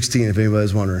 Corinthians 3:16, if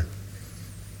anybody's wondering.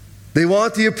 They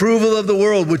want the approval of the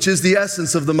world, which is the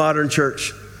essence of the modern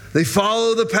church. They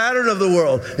follow the pattern of the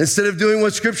world instead of doing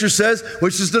what Scripture says,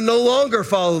 which is to no longer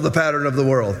follow the pattern of the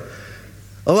world.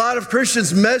 A lot of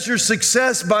Christians measure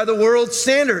success by the world's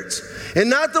standards, and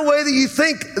not the way that you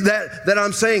think that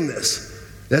I'm saying this.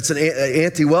 That's an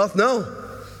anti-wealth? No.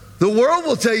 The world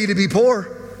will tell you to be poor,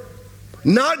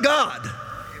 not God.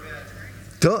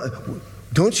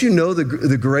 Don't you know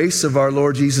the grace of our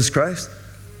Lord Jesus Christ?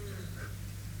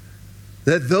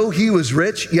 That though he was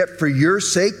rich, yet for your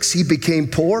sakes he became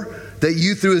poor, that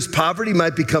you through his poverty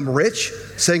might become rich,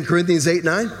 2 Corinthians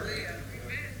 8:9.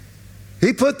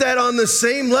 He put that on the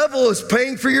same level as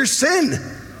paying for your sin.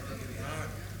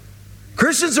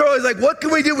 Christians are always like, what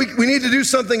can we do? We need to do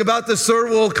something about this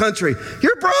third world country.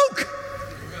 You're broke.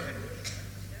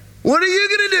 What are you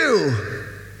going to do?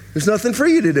 There's nothing for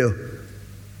you to do.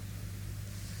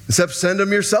 Except send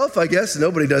them yourself, I guess.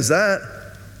 Nobody does that.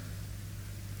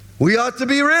 We ought to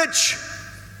be rich.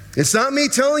 It's not me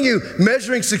telling you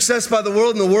measuring success by the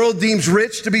world and the world deems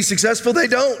rich to be successful. They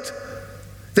don't.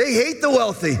 They hate the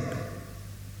wealthy.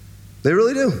 They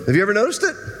really do. Have you ever noticed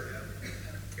it?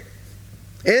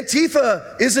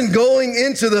 Antifa isn't going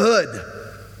into the hood.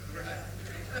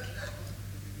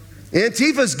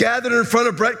 Antifa's gathered in front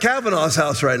of Brett Kavanaugh's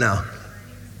house right now.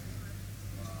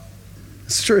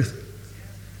 It's the truth.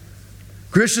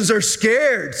 Christians are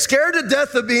scared to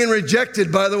death of being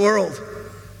rejected by the world.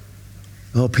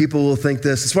 Oh, people will think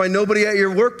this. That's why nobody at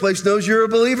your workplace knows you're a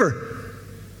believer.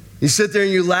 You sit there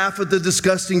and you laugh at the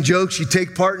disgusting jokes, you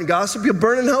take part in gossip, you'll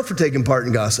burn in hell for taking part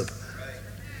in gossip.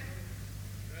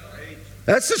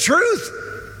 That's the truth.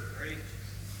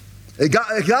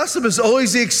 Gossip is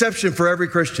always the exception for every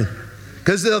Christian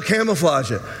because they'll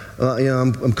camouflage it.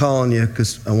 I'm calling you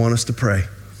because I want us to pray.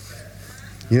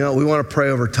 We want to pray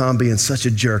over Tom being such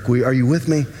a jerk. Are you with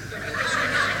me?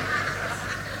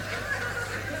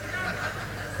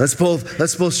 Let's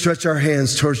both stretch our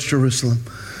hands towards Jerusalem.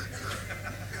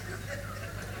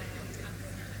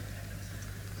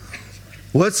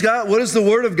 What does the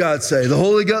Word of God say? The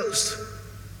Holy Ghost.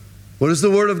 What does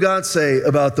the Word of God say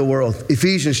about the world?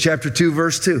 Ephesians chapter 2,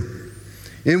 verse 2.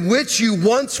 In which you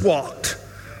once walked,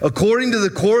 according to the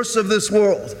course of this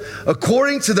world,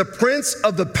 according to the prince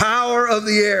of the power of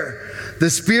the air,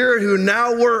 the spirit who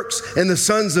now works in the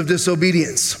sons of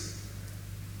disobedience.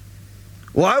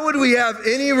 Why would we have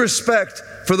any respect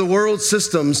for the world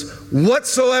systems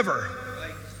whatsoever?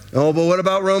 Oh, but what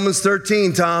about Romans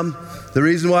 13, Tom? The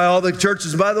reason why all the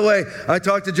churches, by the way, I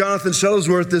talked to Jonathan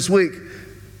Shuttlesworth this week,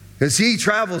 because he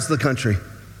travels the country.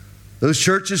 Those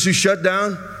churches who shut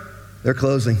down, they're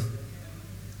closing.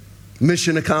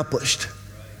 Mission accomplished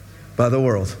by the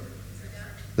world.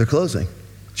 They're closing.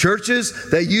 Churches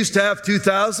that used to have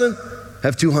 2,000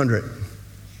 have 200.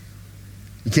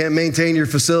 You can't maintain your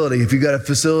facility if you've got a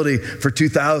facility for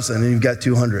 2,000 and you've got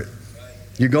 200.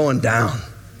 You're going down.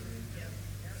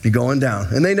 You're going down.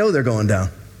 And they know they're going down.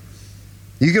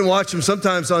 You can watch them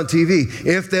sometimes on TV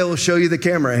if they will show you the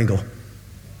camera angle.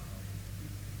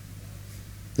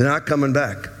 They're not coming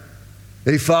back.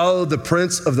 They followed the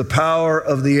prince of the power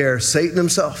of the air, Satan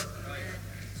himself.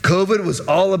 COVID was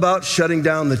all about shutting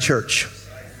down the church.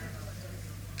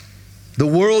 The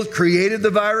world created the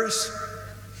virus.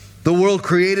 The world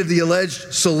created the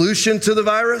alleged solution to the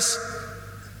virus.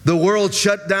 The world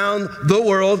shut down the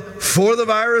world for the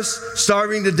virus,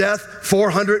 starving to death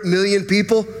 400 million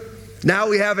people. Now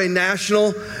we have a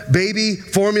national baby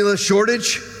formula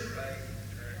shortage.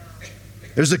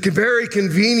 There's a very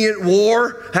convenient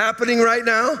war happening right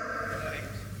now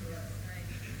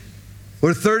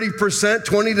where 30%,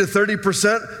 20 to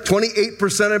 30%,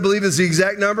 28% I believe is the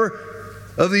exact number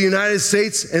of the United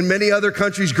States and many other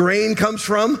countries' grain comes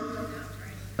from.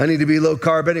 I need to be low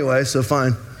carb anyway, so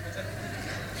fine.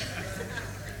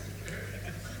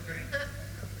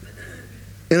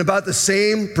 And about the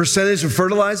same percentage of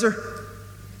fertilizer.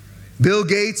 Bill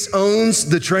Gates owns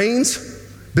the trains.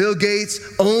 Bill Gates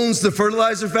owns the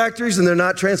fertilizer factories, and they're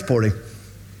not transporting.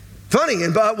 Funny,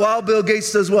 and while Bill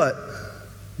Gates does what?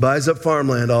 Buys up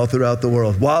farmland all throughout the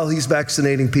world while he's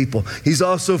vaccinating people. He's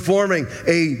also forming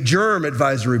a germ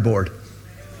advisory board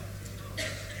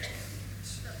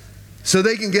so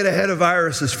they can get ahead of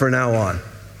viruses from now on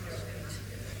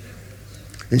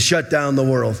and shut down the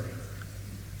world.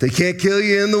 They can't kill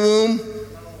you in the womb,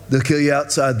 they'll kill you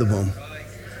outside the womb.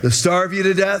 They'll starve you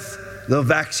to death, they'll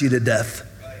vax you to death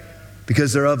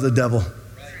because they're of the devil.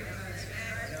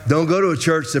 Don't go to a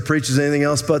church that preaches anything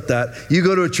else but that. You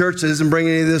go to a church that doesn't bring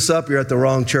any of this up, you're at the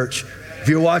wrong church. If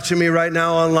you're watching me right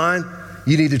now online,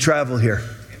 you need to travel here.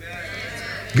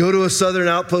 Go to a southern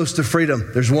outpost of freedom.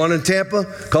 There's one in Tampa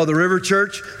called the River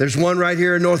Church. There's one right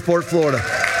here in Northport, Florida.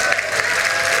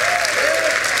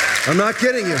 I'm not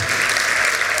kidding you.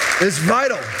 It's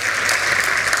vital.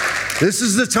 This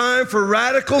is the time for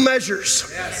radical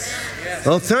measures.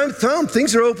 Well, tell them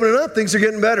things are opening up. Things are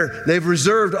getting better. They've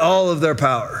reserved all of their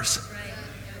powers.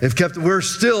 We're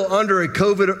still under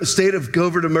a state of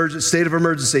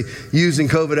emergency, using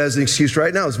COVID as an excuse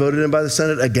right now. It's voted in by the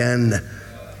Senate again.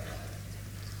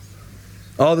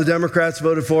 All the Democrats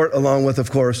voted for it, along with,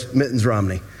 of course, Mittens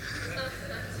Romney.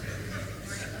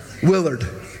 Willard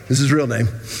is his real name.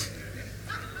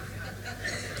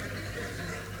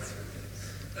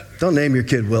 Don't name your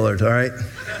kid Willard, all right?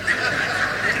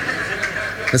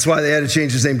 That's why they had to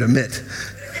change his name to Mitt.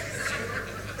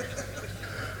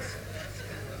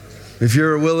 If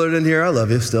you're a Willard in here, I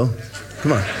love you still.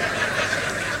 Come on.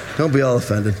 Don't be all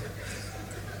offended.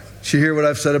 Did you hear what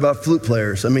I've said about flute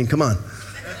players? I mean, come on.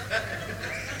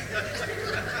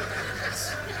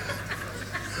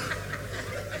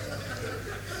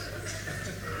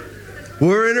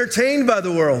 We're entertained by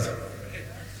the world.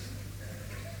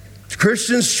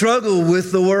 Christians struggle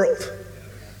with the world.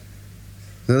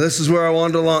 Now, this is where I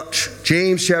wanted to launch.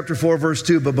 James chapter 4, verse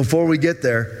 2. But before we get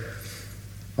there,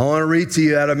 I want to read to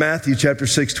you out of Matthew chapter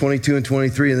 6, 22 and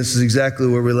 23. And this is exactly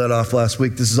where we let off last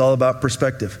week. This is all about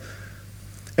perspective.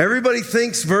 Everybody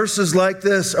thinks verses like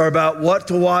this are about what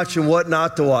to watch and what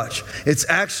not to watch. It's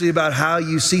actually about how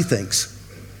you see things.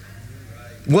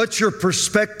 What your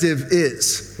perspective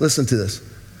is. Listen to this.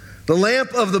 The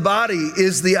lamp of the body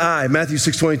is the eye. Matthew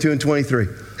 6, 22 and 23.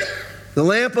 The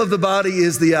lamp of the body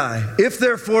is the eye. If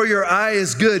therefore your eye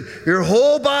is good, your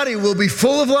whole body will be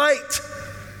full of light.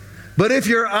 But if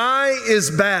your eye is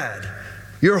bad,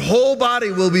 your whole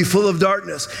body will be full of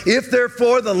darkness. If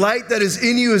therefore the light that is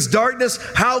in you is darkness,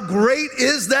 how great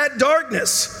is that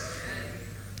darkness?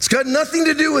 It's got nothing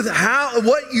to do with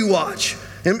what you watch.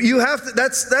 And you have to,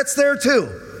 that's there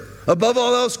too. Above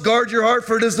all else, guard your heart,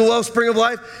 for it is the wellspring of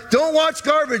life. Don't watch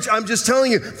garbage. I'm just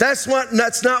telling you, that's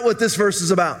not what this verse is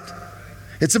about.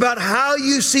 It's about how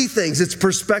you see things. It's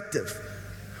perspective.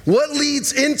 What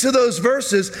leads into those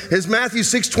verses is Matthew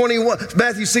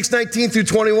 6:19 through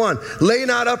 21. Lay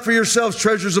not up for yourselves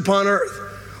treasures upon earth,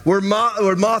 where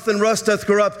moth and rust doth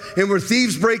corrupt, and where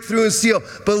thieves break through and steal.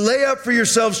 But lay up for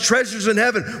yourselves treasures in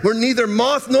heaven, where neither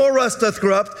moth nor rust doth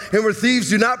corrupt, and where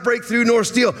thieves do not break through nor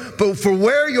steal. But for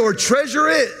where your treasure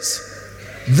is,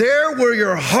 there will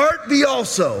your heart be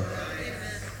also.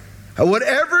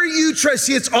 Whatever you treasure,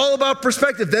 see, it's all about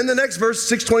perspective. Then the next verse,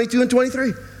 6:22 and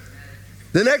 23.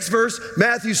 The next verse,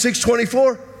 Matthew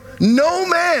 6:24. No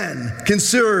man can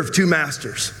serve two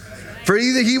masters. For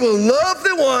either he will love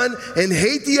the one and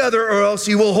hate the other, or else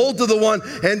he will hold to the one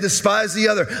and despise the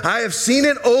other. I have seen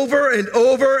it over and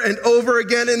over and over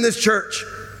again in this church.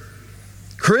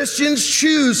 Christians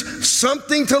choose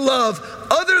something to love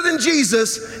other than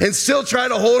Jesus and still try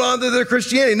to hold on to their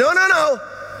Christianity. No.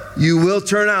 You will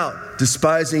turn out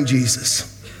despising Jesus.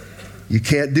 You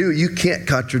can't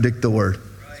contradict the word.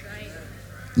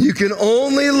 You can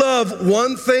only love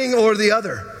one thing or the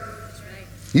other.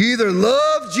 You either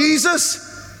love Jesus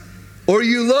or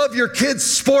you love your kid's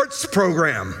sports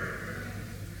program.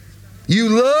 You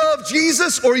love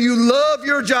Jesus or you love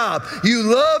your job. You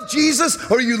love Jesus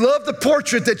or you love the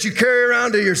portrait that you carry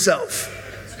around to yourself.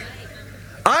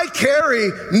 I carry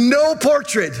no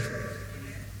portrait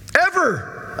ever.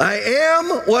 I am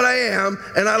what I am,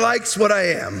 and I likes what I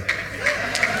am.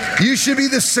 You should be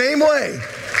the same way.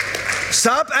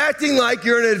 Stop acting like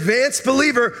you're an advanced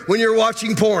believer when you're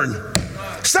watching porn.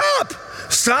 Stop.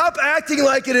 Stop acting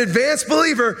like an advanced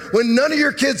believer when none of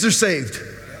your kids are saved.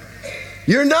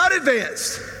 You're not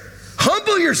advanced.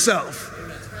 Humble yourself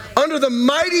under the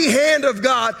mighty hand of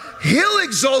God. He'll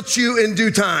exalt you in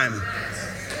due time.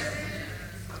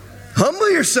 Humble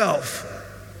yourself.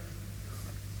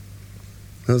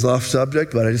 That was off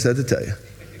subject, but I just had to tell you.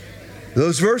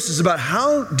 Those verses about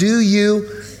how do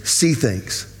you see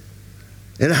things.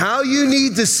 And how you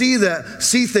need to see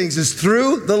things is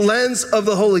through the lens of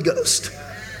the Holy Ghost.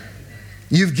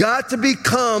 You've got to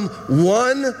become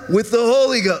one with the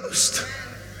Holy Ghost.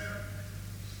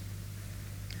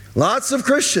 Lots of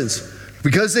Christians,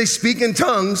 because they speak in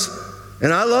tongues,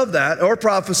 and I love that, or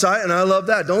prophesy, and I love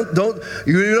that.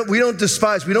 We don't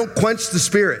despise, we don't quench the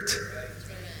Spirit.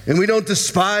 And we don't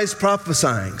despise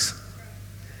prophesying.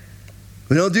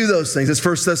 We don't do those things. That's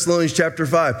 1 Thessalonians chapter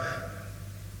 5,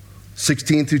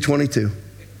 16 through 22.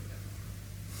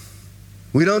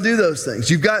 We don't do those things.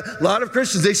 You've got a lot of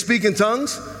Christians, they speak in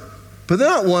tongues, but they're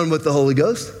not one with the Holy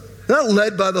Ghost. They're not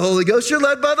led by the Holy Ghost. You're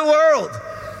led by the world.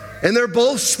 And they're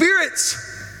both spirits.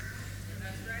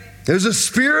 There's a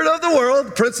spirit of the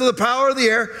world, prince of the power of the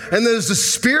air, and there's the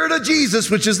Spirit of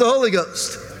Jesus, which is the Holy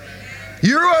Ghost.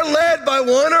 You are led by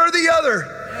one or the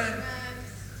other.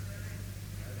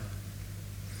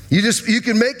 You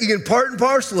can part and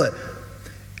parcel it.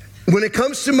 When it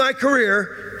comes to my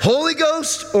career, Holy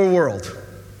Ghost or world?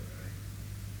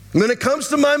 When it comes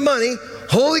to my money,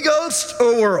 Holy Ghost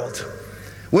or world?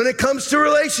 When it comes to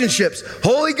relationships,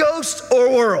 Holy Ghost or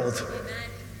world?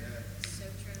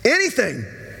 Anything.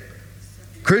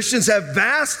 Christians have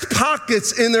vast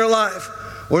pockets in their life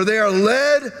where they are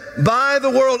led by the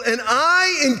world, and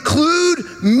I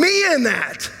include me in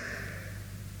that.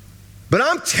 But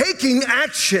I'm taking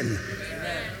action.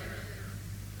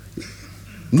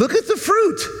 Look at the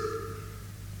fruit.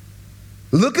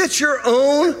 Look at your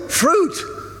own fruit.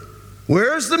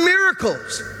 Where's the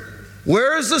miracles?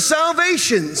 Where's the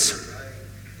salvations?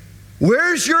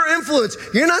 Where's your influence?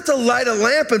 You're not to light a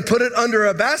lamp and put it under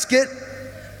a basket.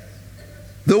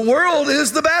 The world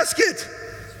is the basket.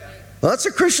 Lots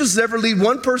of Christians never lead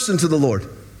one person to the Lord.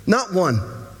 Not one.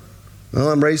 Well,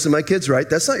 I'm raising my kids right.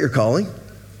 That's not your calling.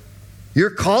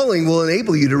 Your calling will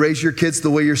enable you to raise your kids the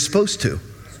way you're supposed to.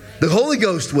 The Holy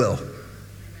Ghost will.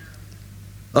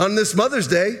 On this Mother's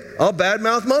Day, I'll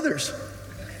badmouth mothers.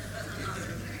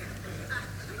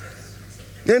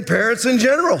 And parents in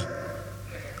general.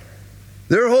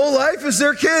 Their whole life is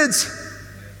their kids.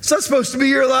 It's not supposed to be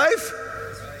your life.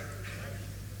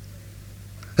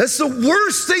 That's the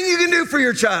worst thing you can do for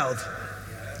your child,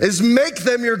 is make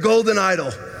them your golden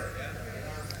idol.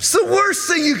 It's the worst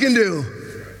thing you can do.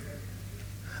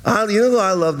 You know who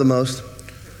I love the most?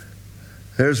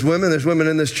 There's women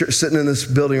in this church, sitting in this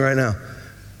building right now.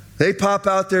 They pop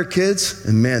out their kids,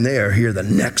 and man, they are here the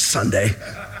next Sunday.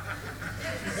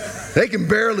 They can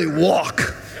barely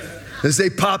walk as they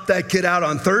pop that kid out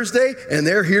on Thursday, and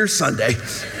they're here Sunday.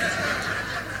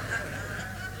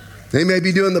 They may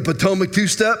be doing the Potomac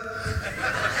two-step,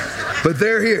 but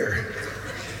they're here.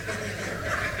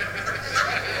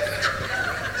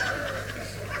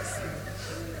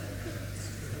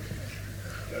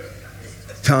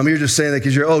 Tom, you're just saying that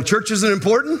because church isn't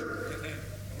important?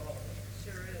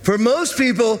 For most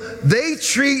people, they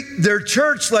treat their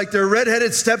church like their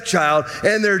redheaded stepchild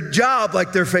and their job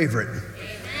like their favorite.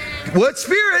 Amen. What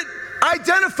spirit?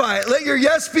 Identify it. Let your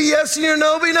yes be yes and your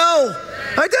no be no.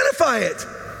 Identify it.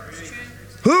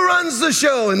 Who runs the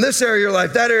show in this area of your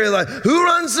life, that area of life? Who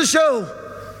runs the show?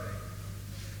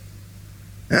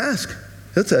 Ask.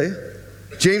 He'll tell you.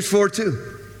 James 4:2.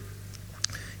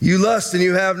 You lust and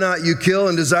you have not. You kill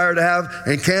and desire to have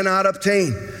and cannot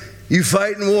obtain. You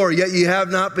fight in war, yet you have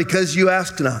not because you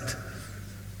ask not.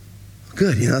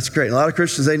 Good, that's great. A lot of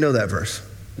Christians, they know that verse.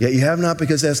 Yet you have not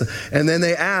because they ask not. And then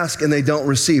they ask and they don't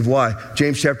receive. Why?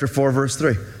 James chapter 4, verse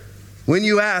 3. When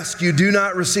you ask, you do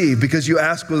not receive because you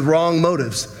ask with wrong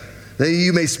motives, that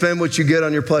you may spend what you get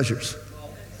on your pleasures.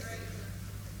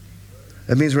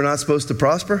 That means we're not supposed to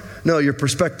prosper? No, your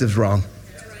perspective's wrong.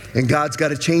 And God's got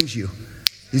to change you.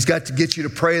 He's got to get you to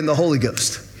pray in the Holy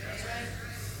Ghost.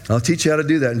 I'll teach you how to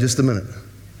do that in just a minute.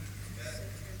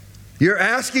 You're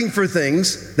asking for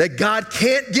things that God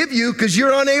can't give you because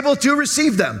you're unable to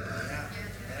receive them.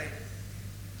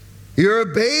 You're a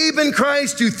babe in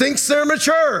Christ who thinks they're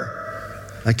mature.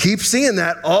 I keep seeing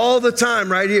that all the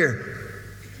time right here.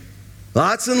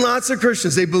 Lots and lots of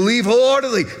Christians, they believe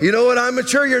wholeheartedly, you know what, I'm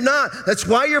mature. You're not. That's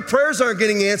why your prayers aren't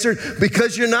getting answered,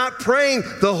 because you're not praying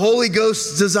the Holy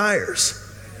Ghost's desires.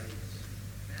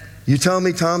 You telling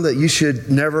me, Tom, that you should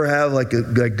never have like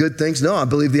good things? No, I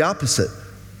believe the opposite.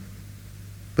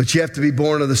 But you have to be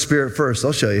born of the Spirit first.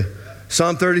 I'll show you.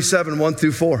 Psalm 37, 1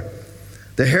 through 4.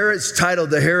 It's titled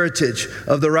The Heritage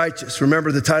of the Righteous.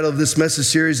 Remember, the title of this message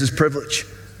series is Privilege.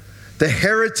 The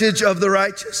heritage of the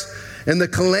righteous and the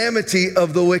calamity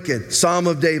of the wicked. Psalm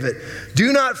of David.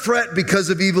 Do not fret because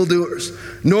of evildoers,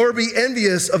 nor be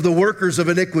envious of the workers of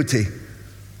iniquity.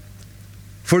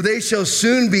 For they shall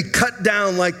soon be cut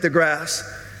down like the grass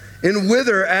and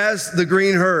wither as the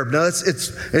green herb. Now,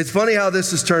 it's funny how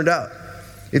this has turned out.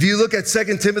 If you look at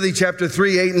 2 Timothy chapter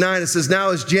 3, 8 and 9, it says, now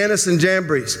as Jannes and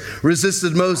Jambres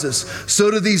resisted Moses, so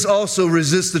do these also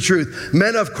resist the truth.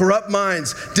 Men of corrupt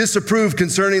minds disapprove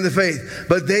concerning the faith,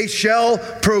 but they shall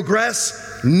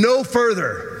progress no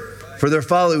further, for their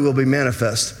folly will be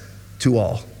manifest to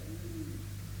all.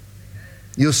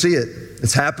 You'll see it.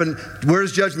 It's happened. Where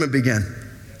does judgment begin?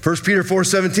 1 Peter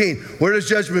 4:17. Where does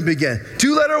judgment begin?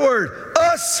 2-letter word,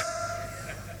 us.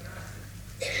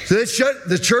 So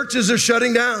the churches are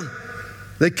shutting down.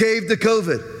 They caved to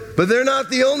COVID. But they're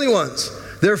not the only ones.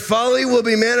 Their folly will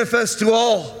be manifest to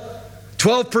all.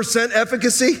 12%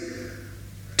 efficacy.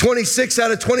 26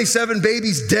 out of 27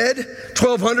 babies dead.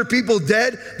 1,200 people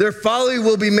dead. Their folly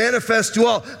will be manifest to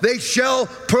all. They shall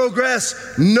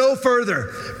progress no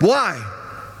further. Why?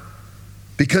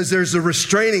 Because there's a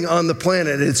restraining on the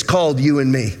planet. It's called you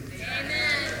and me.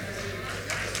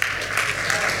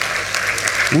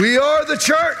 We are the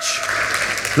church,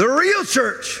 the real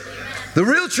church. The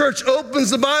real church opens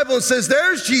the Bible and says,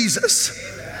 there's Jesus.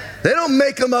 They don't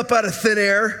make him up out of thin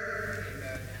air.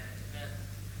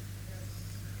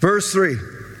 Verse 3,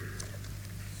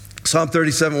 Psalm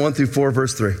 37, 1 through 4,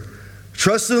 verse 3.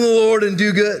 Trust in the Lord and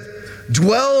do good.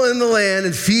 Dwell in the land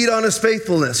and feed on his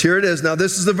faithfulness. Here it is. Now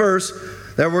this is the verse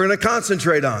that we're going to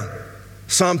concentrate on.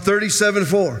 Psalm 37,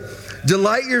 4.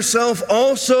 Delight yourself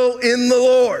also in the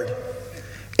Lord,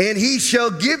 and he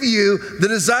shall give you the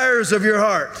desires of your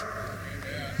heart.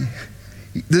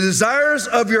 The desires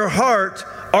of your heart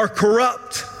are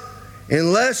corrupt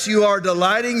unless you are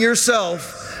delighting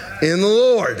yourself in the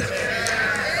Lord.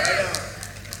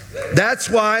 That's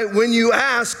why when you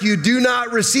ask, you do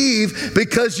not receive,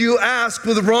 because you ask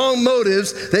with wrong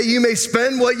motives, that you may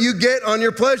spend what you get on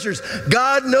your pleasures.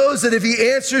 God knows that if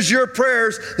he answers your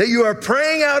prayers, that you are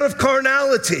praying out of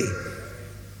carnality,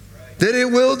 that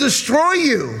it will destroy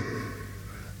you.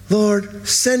 Lord,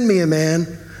 send me a man.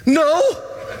 No.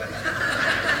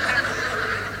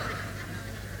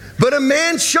 But a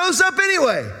man shows up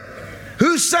anyway.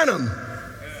 Who sent him?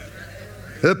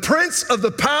 The prince of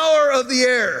the power of the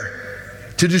air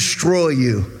to destroy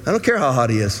you. I don't care how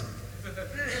hot he is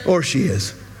or she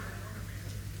is.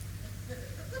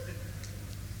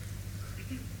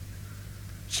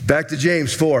 Back to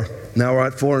James 4. Now we're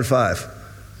at 4 and 5.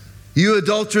 You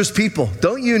adulterous people,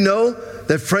 don't you know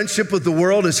that friendship with the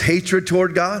world is hatred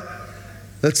toward God?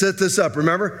 Let's set this up.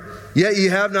 Remember? Yet you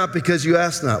have not because you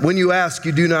ask not. When you ask,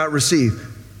 you do not receive,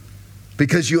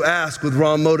 because you ask with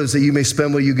wrong motives, that you may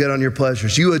spend what you get on your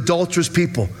pleasures. You adulterous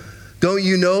people, don't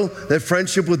you know that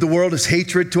friendship with the world is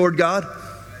hatred toward God?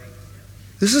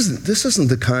 This isn't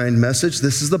the kind message.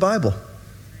 This is the Bible.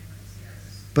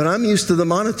 But I'm used to the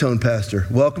monotone, Pastor.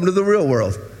 Welcome to the real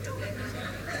world.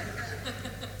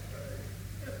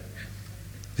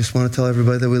 Just want to tell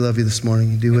everybody that we love you this morning.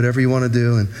 You do whatever you want to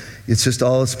do, and it's just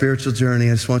all a spiritual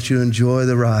journey. I just want you to enjoy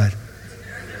the ride.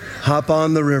 Hop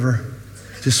on the river.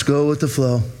 Just go with the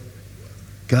flow.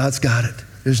 God's got it.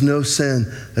 There's no sin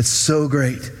that's so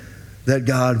great that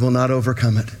God will not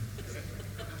overcome it.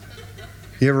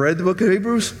 You ever read the book of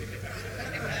Hebrews?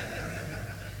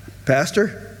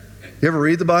 Pastor, you ever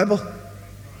read the Bible?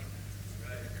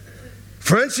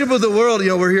 Friendship with the world,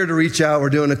 we're here to reach out. We're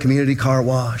doing a community car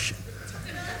wash.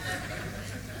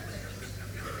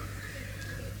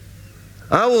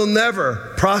 I will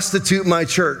never prostitute my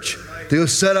church to go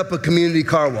set up a community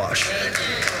car wash.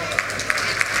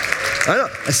 I know.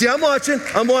 See, I'm watching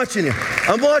you.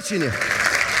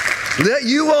 That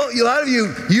you won't, a lot of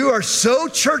you are so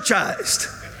churchized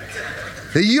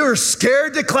that you are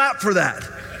scared to clap for that.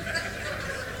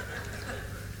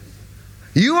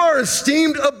 You are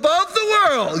esteemed above the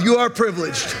world. You are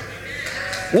privileged.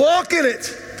 Walk in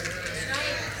it.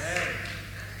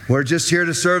 We're just here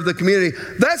to serve the community.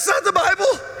 That's not the Bible.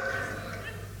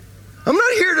 I'm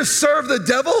not here to serve the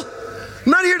devil.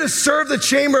 I'm not here to serve the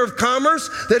Chamber of Commerce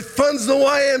that funds the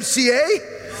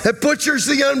YMCA, that butchers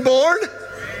the unborn.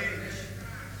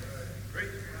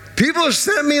 People have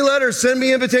sent me letters, send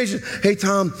me invitations. Hey,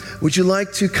 Tom, would you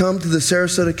like to come to the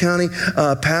Sarasota County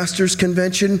Pastors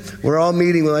Convention? We're all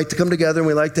meeting. We like to come together and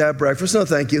we like to have breakfast. No,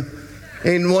 thank you.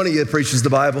 Ain't one of you preaches the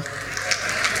Bible.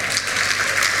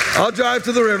 I'll drive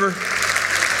to the river.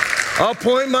 I'll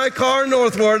point my car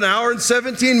northward, an hour and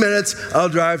 17 minutes. I'll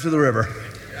drive to the river.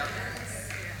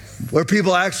 Where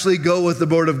people actually go with the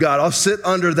Word of God. I'll sit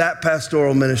under that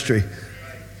pastoral ministry.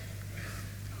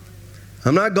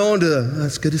 I'm not going to,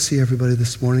 it's good to see everybody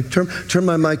this morning. Turn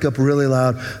my mic up really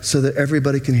loud so that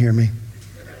everybody can hear me.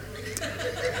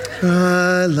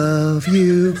 I love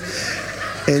you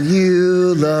and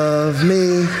you love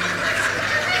me.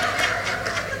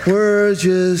 We're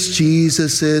just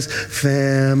Jesus'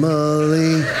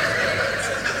 family.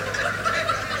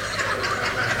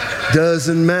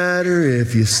 Doesn't matter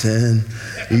if you sin,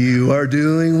 you are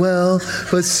doing well,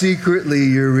 but secretly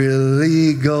you're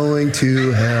really going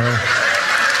to hell.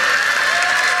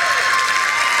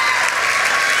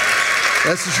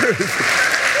 That's the truth.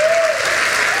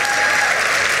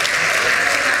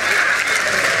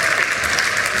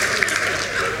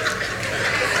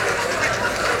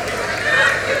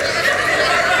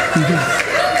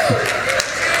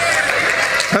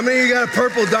 How many of you got a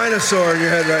purple dinosaur in your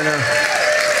head right now?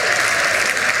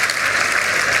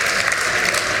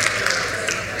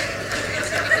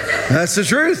 That's the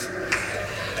truth.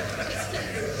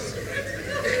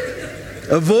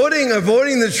 Avoiding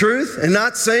the truth and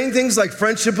not saying things like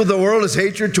friendship with the world is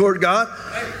hatred toward God.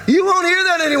 You won't hear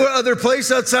that anywhere other place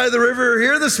outside the river or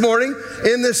here this morning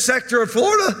in this sector of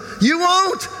Florida. You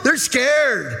won't. They're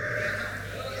scared.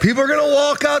 People are going to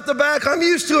walk out the back. I'm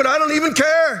used to it. I don't even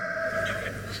care.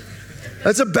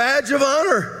 That's a badge of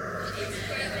honor.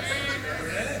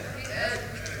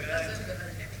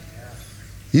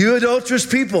 You adulterous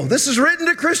people. This is written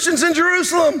to Christians in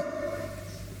Jerusalem.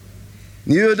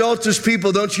 You adulterous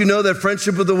people, don't you know that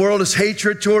friendship with the world is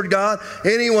hatred toward God?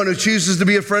 Anyone who chooses to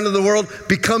be a friend of the world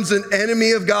becomes an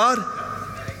enemy of God.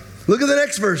 Look at the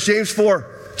next verse, James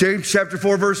chapter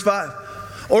 4, verse 5.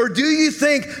 Or do you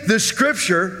think the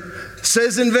scripture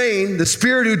says in vain, the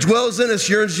spirit who dwells in us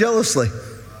yearns jealously?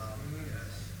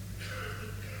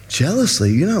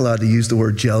 Jealously? You're not allowed to use the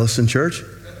word jealous in church.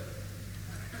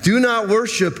 Do not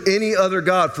worship any other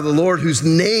God, for the Lord whose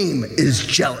name is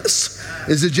jealous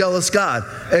is a jealous God.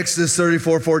 Exodus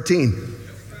 34:14.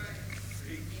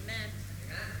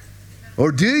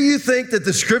 Or do you think that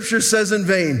the scripture says in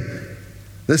vain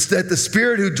that the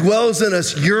spirit who dwells in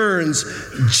us yearns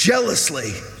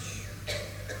jealously?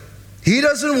 He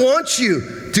doesn't want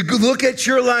you to look at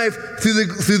your life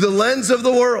through the lens of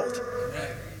the world.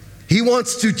 He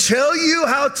wants to tell you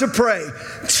how to pray,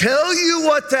 tell you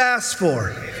what to ask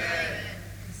for.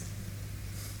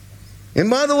 And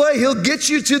by the way, he'll get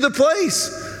you to the place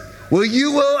where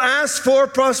you will ask for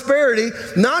prosperity,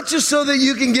 not just so that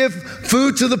you can give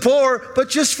food to the poor, but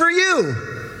just for you.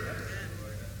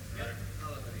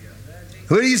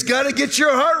 But he's got to get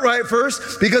your heart right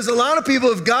first, because a lot of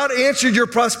people, if God answered your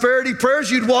prosperity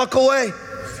prayers, you'd walk away.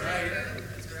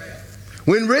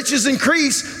 When riches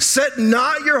increase, set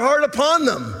not your heart upon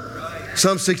them.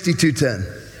 Psalm 62:10.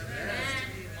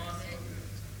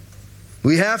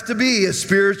 We have to be a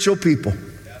spiritual people.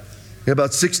 We have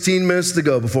about 16 minutes to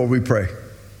go before we pray.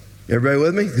 Everybody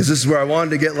with me? Because this is where I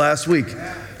wanted to get last week.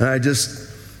 And I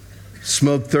just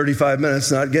smoked 35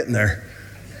 minutes not getting there.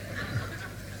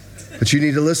 But you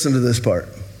need to listen to this part.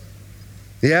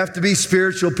 You have to be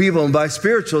spiritual people. And by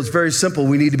spiritual, it's very simple.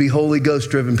 We need to be Holy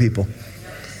Ghost-driven people.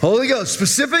 Holy Ghost,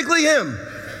 specifically Him.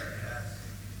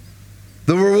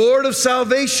 The reward of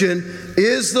salvation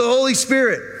is the Holy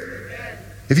Spirit.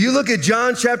 If you look at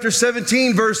John chapter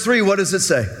 17, verse 3, what does it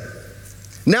say?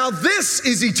 Now this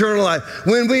is eternal life,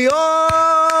 when we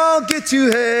all get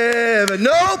to heaven.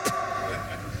 Nope.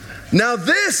 Now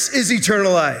this is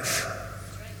eternal life,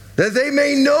 that they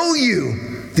may know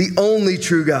you, the only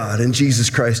true God, and Jesus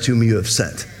Christ whom you have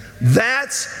sent.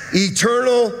 That's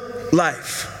eternal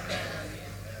life.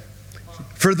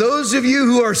 For those of you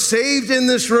who are saved in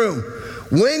this room,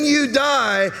 when you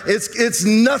die, it's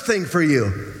nothing for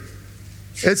you.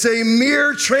 It's a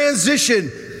mere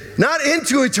transition, not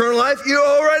into eternal life. You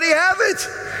already have it.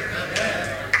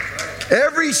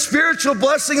 Every spiritual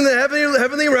blessing in the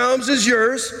heavenly realms is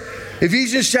yours.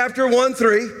 Ephesians chapter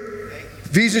 1:3.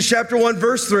 Ephesians chapter 1,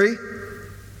 verse 3.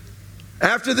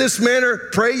 After this manner,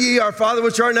 pray ye, our Father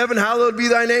which art in heaven, hallowed be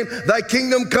thy name. Thy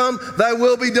kingdom come, thy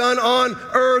will be done on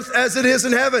earth as it is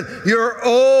in heaven. You're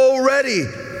already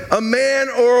a man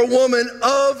or a woman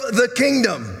of the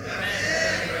kingdom.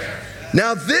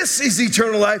 Now this is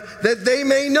eternal life, that they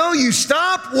may know you.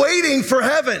 Stop waiting for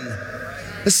heaven.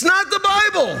 It's not the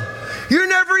Bible. You're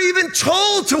never even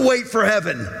told to wait for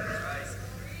heaven.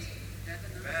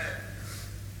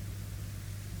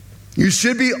 You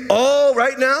should be all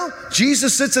right now.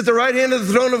 Jesus sits at the right hand of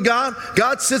the throne of God.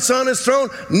 God sits on his throne.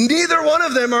 Neither one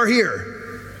of them are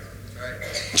here.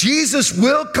 Jesus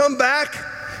will come back,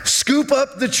 scoop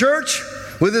up the church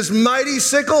with his mighty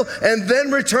sickle, and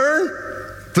then return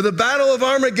for the battle of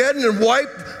Armageddon and wipe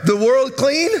the world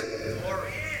clean.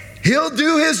 He'll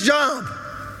do his job.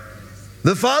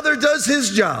 The Father does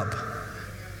his job.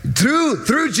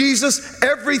 Through Jesus,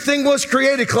 everything was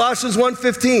created. Colossians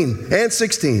 1:15 and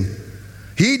 16.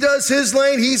 He does his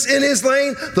lane. He's in his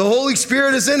lane. The Holy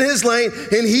Spirit is in his lane.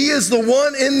 And he is the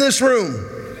one in this room.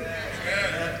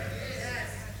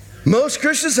 Most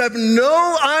Christians have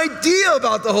no idea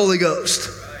about the Holy Ghost.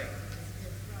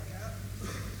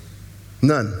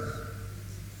 None.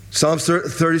 Psalms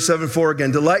 37:4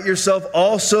 again. Delight yourself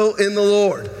also in the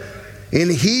Lord, and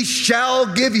he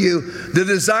shall give you the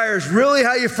desires, really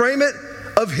how you frame it,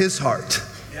 of his heart.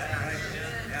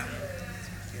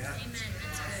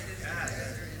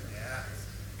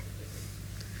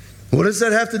 What does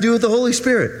that have to do with the Holy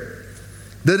Spirit?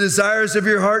 The desires of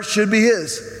your heart should be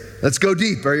his. Let's go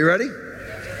deep. Are you ready?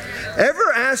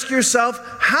 Ever ask yourself,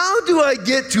 how do I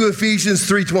get to Ephesians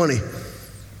 3:20?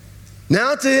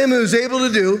 Now to him who is able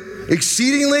to do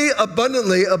exceedingly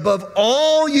abundantly above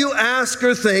all you ask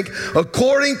or think,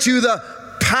 according to the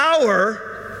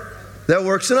power that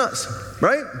works in us.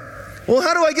 Right? Well,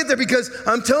 how do I get there? Because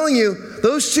I'm telling you,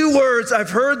 those two words, I've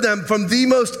heard them from the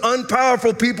most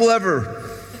unpowerful people ever.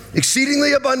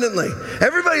 Exceedingly abundantly.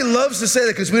 Everybody loves to say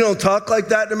that because we don't talk like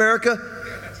that in America.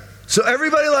 So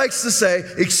everybody likes to say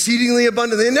exceedingly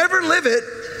abundantly. They never live it.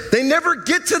 They never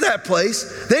get to that place.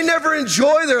 They never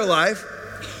enjoy their life.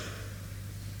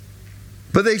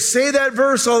 But they say that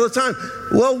verse all the time.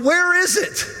 Well, where is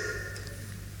it?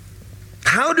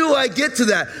 How do I get to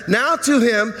that? Now to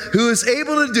him who is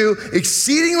able to do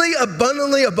exceedingly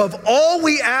abundantly above all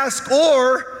we ask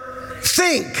or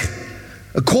think,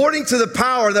 according to the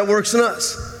power that works in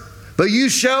us. But you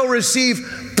shall receive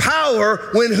power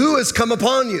when who has come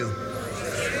upon you?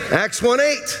 Acts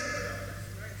 1:8.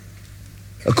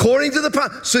 According to the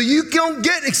power. So you don't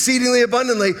get exceedingly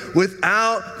abundantly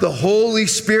without the Holy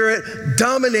Spirit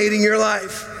dominating your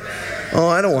life. Oh,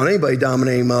 I don't want anybody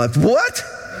dominating my life. What?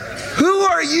 Who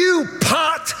are you,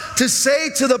 pot, to say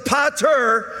to the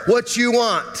potter what you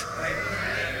want?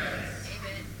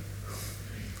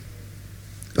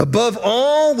 Above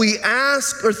all we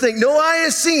ask or think, no eye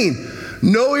has seen,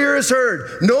 no ear has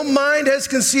heard, no mind has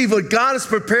conceived what God has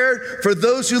prepared for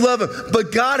those who love him.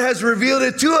 But God has revealed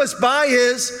it to us by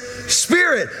his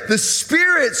Spirit. The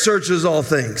Spirit searches all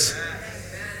things.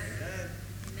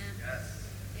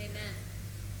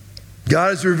 God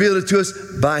has revealed it to us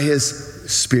by his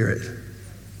Spirit.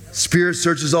 Spirit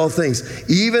searches all things,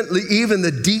 even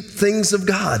the deep things of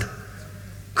God.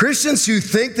 Christians who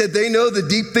think that they know the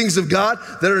deep things of God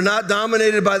that are not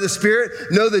dominated by the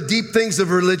Spirit know the deep things of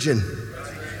religion.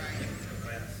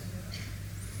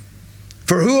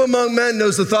 For who among men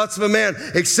knows the thoughts of a man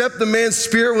except the man's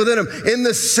spirit within him? In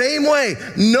the same way,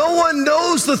 no one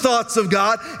knows the thoughts of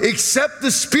God except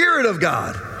the Spirit of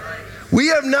God. We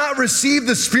have not received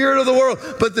the spirit of the world,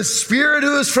 but the Spirit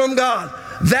who is from God,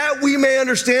 that we may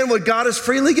understand what God has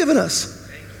freely given us.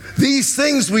 These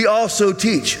things we also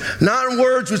teach, not in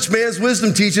words which man's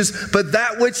wisdom teaches, but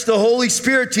that which the Holy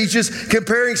Spirit teaches,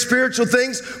 comparing spiritual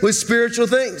things with spiritual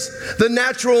things. The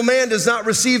natural man does not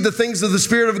receive the things of the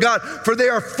Spirit of God, for they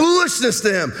are foolishness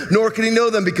to him, nor can he know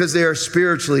them because they are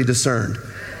spiritually discerned.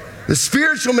 The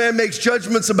spiritual man makes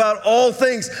judgments about all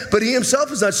things, but he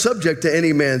himself is not subject to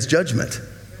any man's judgment.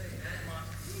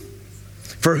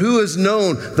 For who has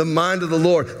known the mind of the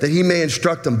Lord that he may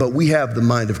instruct him? But we have the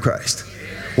mind of Christ.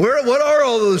 What are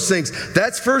all those things?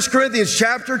 That's 1 Corinthians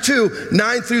chapter 2,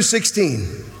 9 through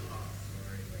 16.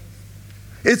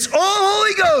 It's all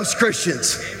Holy Ghost,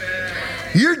 Christians.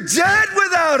 You're dead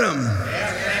without him.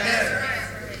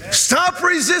 Stop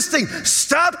resisting.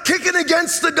 Stop kicking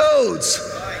against the goads.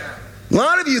 A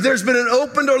lot of you, there's been an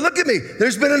open door. Look at me.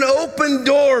 There's been an open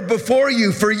door before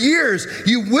you for years.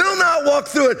 You will not walk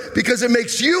through it because it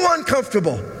makes you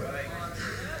uncomfortable.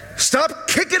 Stop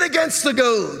kicking against the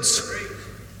goads.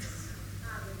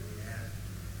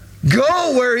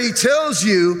 Go where he tells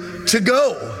you to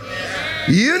go.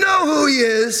 You know who he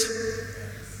is.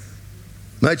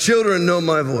 My children know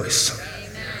my voice.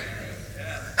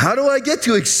 How do I get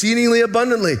to exceedingly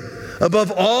abundantly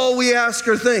above all we ask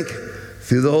or think?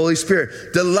 Through the Holy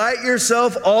Spirit. Delight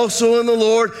yourself also in the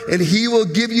Lord, and he will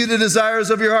give you the desires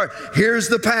of your heart. Here's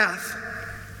the path.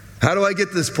 How do I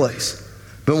get this place?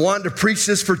 Been wanting to preach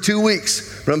this for 2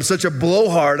 weeks, but I'm such a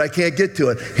blowhard I can't get to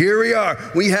it. Here we are.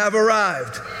 We have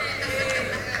arrived.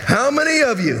 How many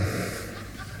of you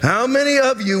How many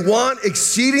of you want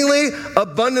exceedingly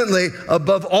abundantly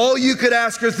above all you could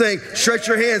ask or think? Stretch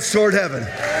your hands toward heaven.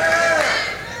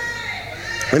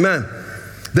 Amen.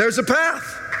 There's a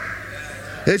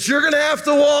path that you're going to have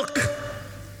to walk.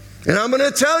 And I'm going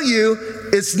to tell you,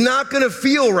 it's not going to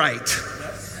feel right.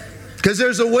 Because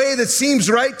there's a way that seems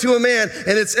right to a man,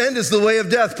 and its end is the way of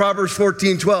death, Proverbs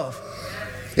 14:12.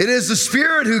 It is the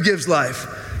Spirit who gives life.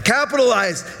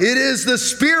 Capitalized, it is the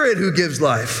Spirit who gives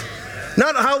life.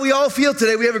 Not how we all feel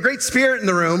today. We have a great spirit in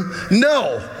the room.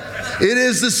 No, it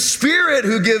is the Spirit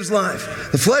who gives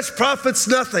life. The flesh profits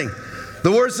nothing.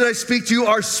 The words that I speak to you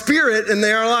are spirit and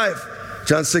they are life.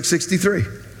 John 6:63.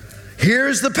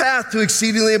 Here's the path to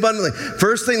exceedingly abundantly.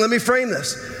 First thing, let me frame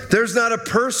this. There's not a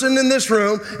person in this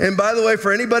room, and by the way,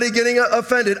 for anybody getting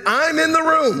offended, I'm in the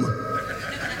room.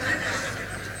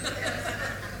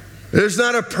 There's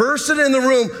not a person in the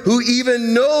room who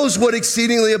even knows what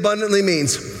exceedingly abundantly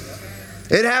means.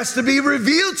 It has to be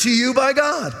revealed to you by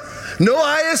God. No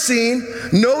eye has seen,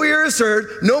 no ear has heard,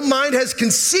 no mind has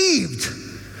conceived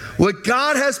what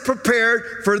God has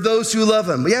prepared for those who love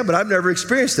Him. Yeah, but I've never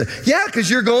experienced it. Yeah, because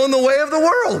you're going the way of the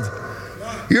world.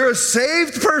 You're a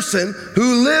saved person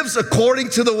who lives according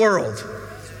to the world.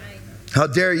 How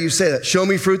dare you say that? Show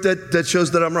me fruit that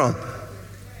shows that I'm wrong.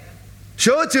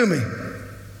 Show it to me.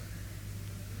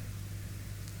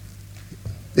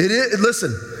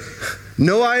 Listen,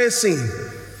 no eye has seen,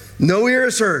 no ear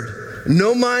has heard,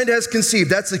 no mind has conceived.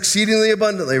 That's exceedingly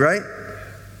abundantly, right?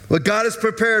 What God has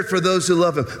prepared for those who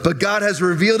love Him. But God has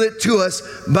revealed it to us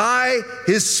by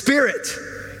His Spirit.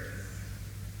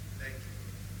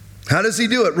 How does He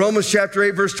do it? Romans chapter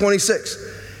 8, verse 26.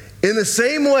 In the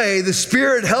same way, the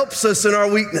Spirit helps us in our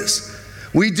weakness.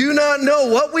 We do not know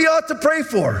what we ought to pray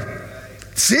for.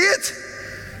 See it?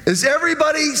 Is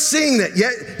everybody seeing that?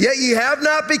 Yet ye have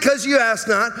not because you ask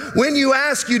not. When you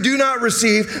ask, you do not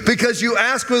receive because you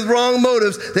ask with wrong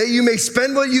motives, that you may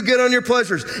spend what you get on your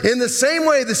pleasures. In the same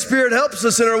way, the Spirit helps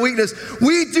us in our weakness.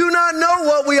 We do not know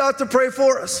what we ought to pray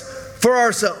for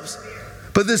ourselves.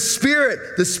 But the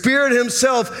Spirit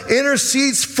Himself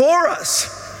intercedes for us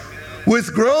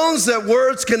with groans that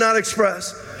words cannot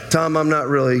express. Tom, I'm not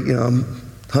really,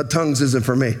 tongues isn't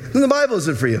for me. And the Bible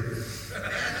isn't for you.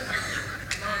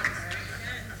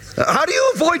 How do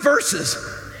you avoid verses?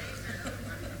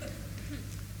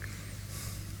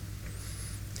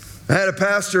 I had a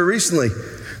pastor recently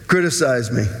criticize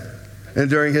me and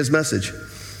during his message.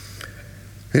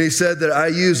 And he said that I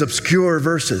use obscure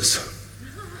verses.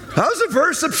 How's a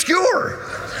verse obscure?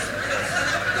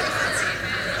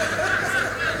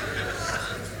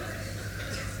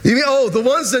 You mean, the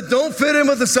ones that don't fit in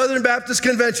with the Southern Baptist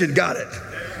Convention. Got it.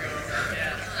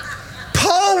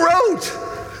 Paul wrote,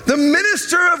 the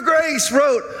minister of grace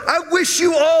wrote, I wish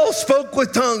you all spoke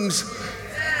with tongues.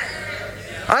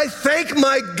 I thank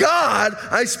my God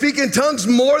I speak in tongues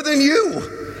more than you.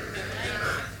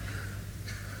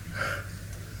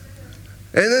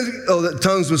 And then, the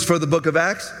tongues was for the book of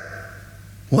Acts?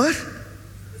 What?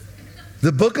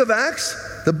 The book of Acts?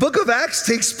 The book of Acts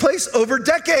takes place over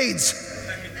decades.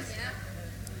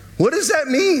 What does that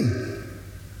mean?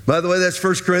 By the way, that's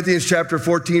 1 Corinthians chapter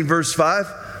 14, verse 5.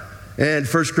 And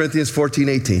 1 Corinthians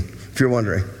 14:18, if you're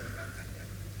wondering.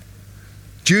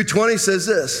 Jude 20 says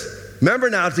this. Remember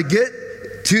now, to get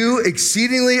to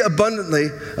exceedingly abundantly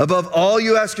above all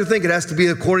you ask or think, it has to be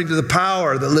according to the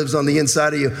power that lives on the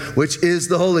inside of you, which is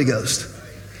the Holy Ghost.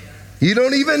 You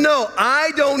don't even know,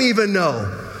 I don't even know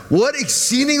what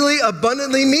exceedingly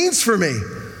abundantly means for me.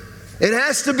 It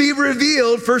has to be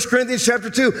revealed, 1 Corinthians chapter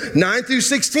 2, 9 through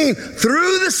 16,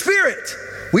 through the Spirit.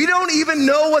 We don't even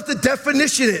know what the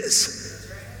definition is.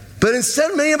 But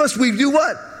instead, many of us, we do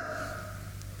what?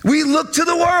 We look to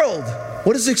the world.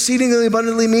 What does exceedingly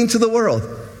abundantly mean to the world?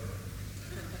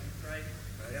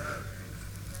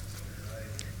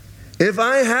 If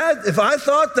I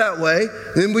thought that way,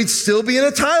 then we'd still be in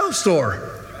a tile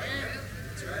store.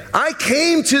 I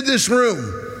came to this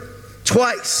room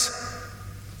twice.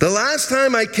 The last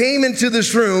time I came into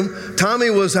this room, Tommy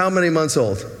was how many months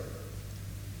old?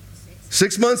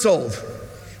 6 months old.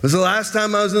 It was the last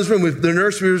time I was in this room. The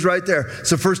nursery was right there. It's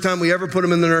the first time we ever put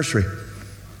him in the nursery.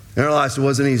 In our lives, it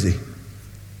wasn't easy.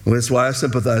 Well, that's why I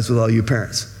sympathize with all you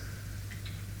parents.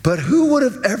 But who would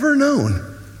have ever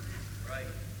known?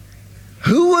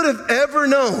 Who would have ever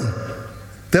known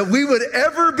that we would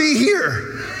ever be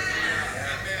here?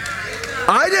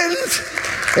 I didn't.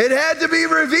 It had to be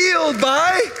revealed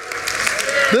by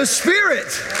the Spirit.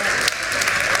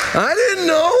 I didn't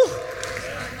know.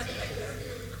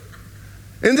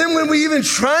 And then when we even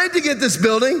tried to get this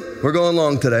building, we're going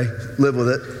long today, live with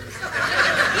it.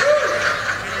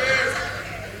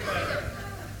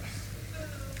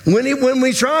 When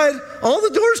we tried, all the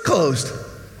doors closed.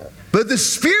 But the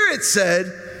Spirit said,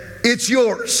 it's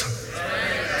yours.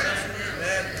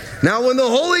 Now, when the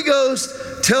Holy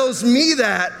Ghost tells me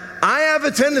that, I have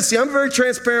a tendency, I'm a very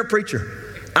transparent preacher.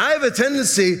 I have a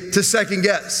tendency to second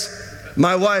guess.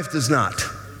 My wife does not.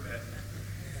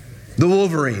 The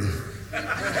Wolverine.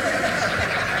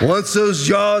 Once those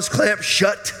jaws clamp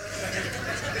shut,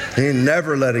 they ain't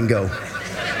never letting go.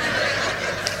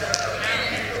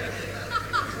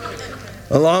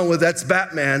 Along with that's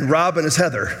Batman, Robin is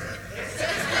Heather.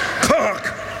 Conk.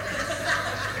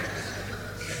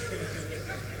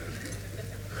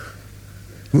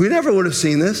 We never would have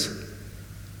seen this.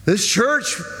 This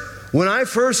church, when I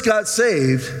first got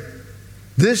saved,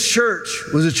 this church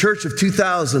was a church of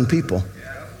 2,000 people.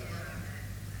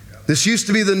 This used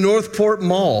to be the Northport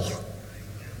Mall.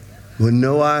 When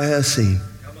no eye has seen,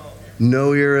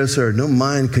 no ear has heard, no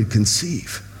mind could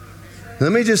conceive.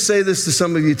 Let me just say this to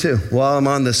some of you too, while I'm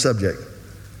on this subject.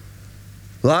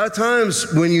 A lot of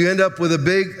times when you end up with a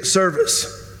big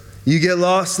service, you get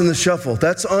lost in the shuffle.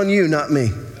 That's on you, not me.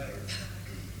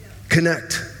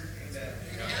 Connect.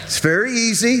 It's very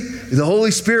easy. The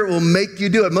Holy Spirit will make you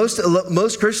do it.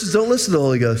 Most Christians don't listen to the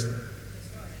Holy Ghost.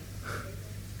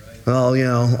 Well,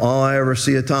 all I ever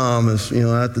see of Tom is,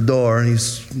 at the door, and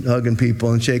he's hugging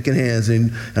people and shaking hands.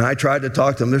 And I tried to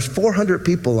talk to him. There's 400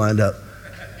 people lined up.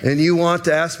 And you want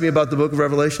to ask me about the book of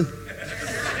Revelation?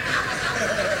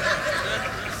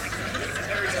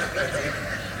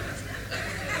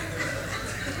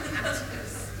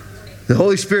 The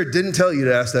Holy Spirit didn't tell you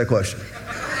to ask that question.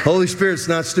 Holy Spirit's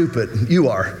not stupid. You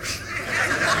are.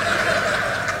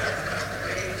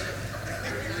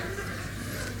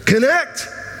 Connect.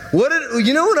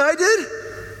 You know what I did?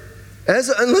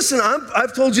 And listen,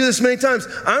 I've told you this many times.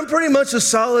 I'm pretty much a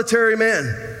solitary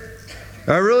man.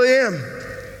 I really am.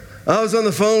 I was on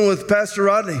the phone with Pastor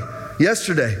Rodney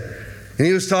yesterday, and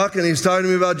he was talking to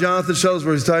me about Jonathan Shuttlesworth. He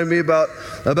was talking to me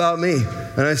about me.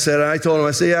 And I told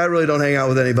him, yeah, I really don't hang out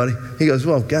with anybody. He goes,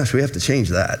 well, gosh, we have to change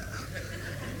that.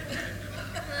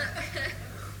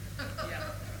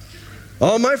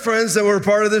 All my friends that were a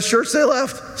part of this church, they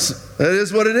left. It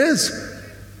is what it is.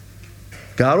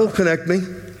 God will connect me.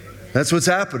 That's what's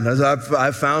happened.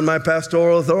 I've found my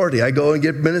pastoral authority. I go and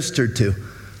get ministered to.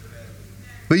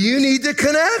 But you need to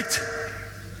connect.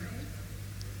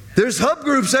 There's hub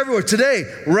groups everywhere. Today,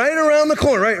 right around the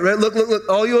corner, right? Look.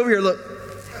 All you over here, look.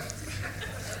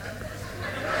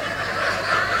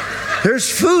 There's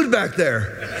food back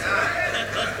there.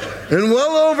 And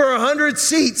well over 100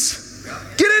 seats.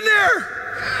 Get in there.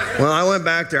 Well, I went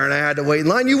back there and I had to wait in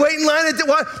line. You wait in line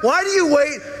why do you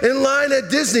wait in line at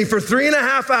Disney for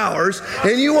 3.5 hours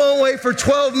and you won't wait for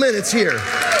 12 minutes here?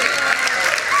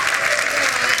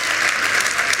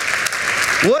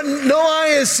 What no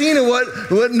eye has seen and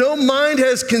what no mind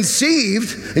has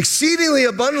conceived, exceedingly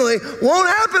abundantly, won't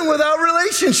happen without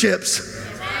relationships.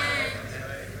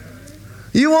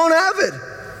 You won't have it.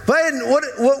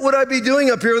 What would I be doing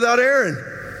up here without Aaron?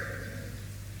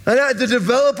 I had to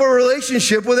develop a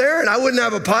relationship with Aaron. I wouldn't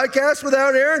have a podcast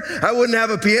without Aaron. I wouldn't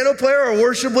have a piano player or a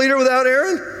worship leader without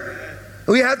Aaron.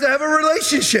 We have to have a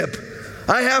relationship.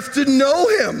 I have to know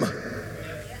him.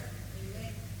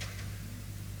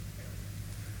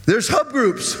 There's hub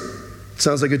groups.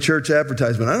 Sounds like a church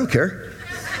advertisement. I don't care.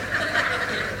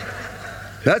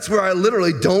 That's where I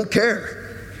literally don't care.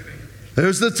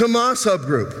 There's the Tomas hub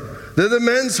group. There's the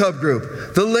men's hub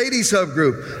group. The ladies hub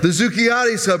group. The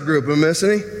Zucchiati's hub group. Am I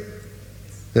missing any?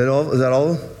 Is that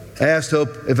all of them? I asked Hope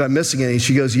if I'm missing any.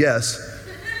 She goes, yes.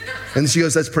 And she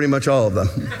goes, that's pretty much all of them.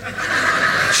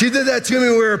 She did that to me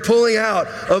when we were pulling out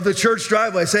of the church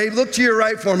driveway. I say, hey, look to your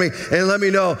right for me and let me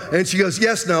know. And she goes,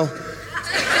 yes, no.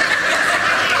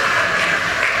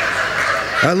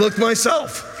 I looked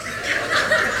myself.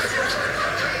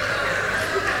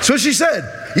 That's what she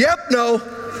said. Yep, no.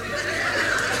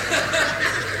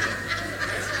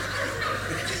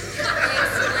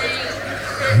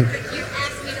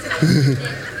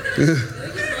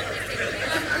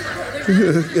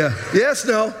 Yeah. Yes,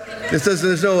 no.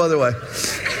 There's no other way.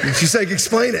 She's like,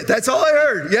 explain it. That's all I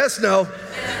heard. Yes, no.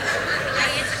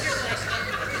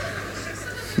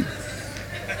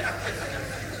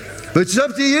 But it's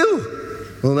up to you.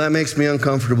 Well, that makes me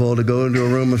uncomfortable to go into a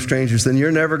room of strangers. Then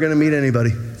you're never going to meet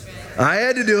anybody. I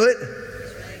had to do it.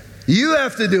 You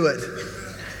have to do it.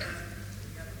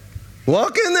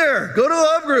 Walk in there. Go to a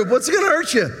hub group. What's it going to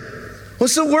hurt you?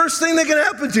 What's the worst thing that can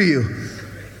happen to you?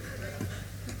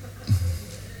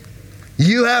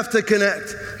 You have to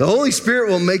connect. The Holy Spirit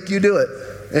will make you do it.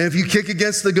 And if you kick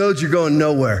against the goads, you're going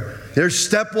nowhere. There's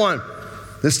step one.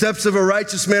 The steps of a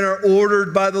righteous man are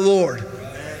ordered by the Lord.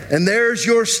 And there's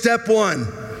your step one.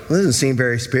 Well, it doesn't seem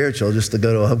very spiritual just to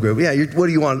go to a hub group. Yeah, what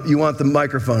do you want? You want the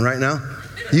microphone right now?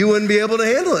 You wouldn't be able to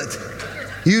handle it.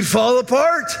 You'd fall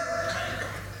apart.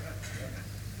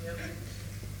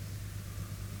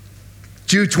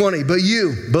 Jude 20, but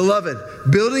you,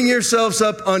 beloved, building yourselves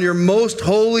up on your most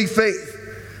holy faith,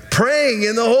 praying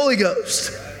in the Holy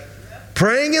Ghost.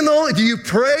 Praying in the Holy, do you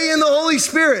pray in the Holy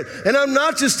Spirit? And I'm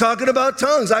not just talking about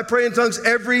tongues. I pray in tongues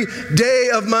every day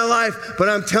of my life. But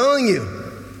I'm telling you,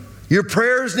 your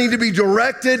prayers need to be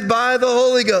directed by the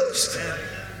Holy Ghost.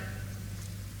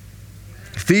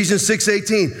 Ephesians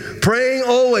 6:18, praying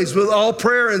always with all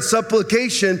prayer and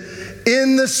supplication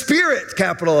in the Spirit,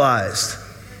 capitalized.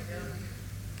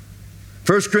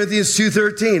 1 Corinthians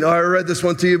 2:13, I read this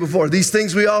one to you before. These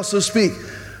things we also speak,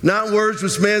 not words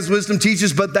which man's wisdom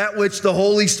teaches, but that which the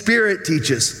Holy Spirit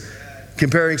teaches,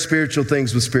 comparing spiritual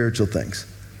things with spiritual things.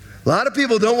 A lot of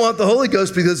people don't want the Holy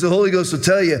Ghost because the Holy Ghost will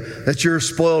tell you that you're a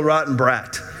spoiled, rotten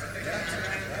brat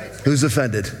who's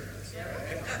offended.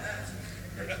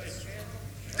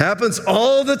 Happens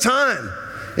all the time.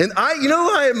 And you know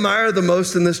who I admire the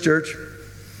most in this church?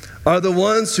 Are the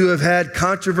ones who have had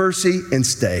controversy and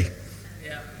stay.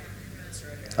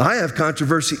 I have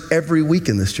controversy every week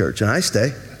in this church, and I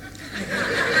stay.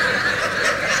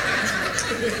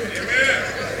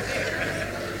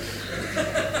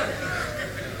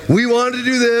 We wanted to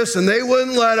do this, and they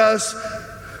wouldn't let us.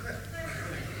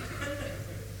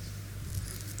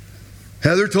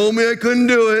 Heather told me I couldn't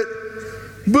do it.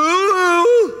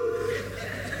 Boo!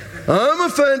 I'm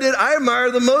offended. I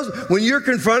admire the most when you're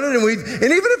confronted, and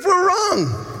even if we're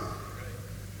wrong,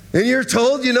 and you're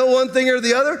told you know one thing or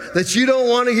the other that you don't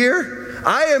want to hear,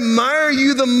 I admire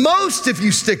you the most if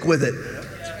you stick with it.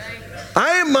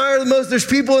 I admire the most. There's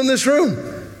people in this room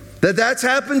that's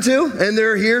happened to, and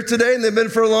they're here today, and they've been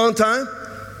for a long time.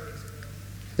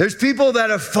 There's people that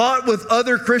have fought with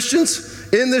other Christians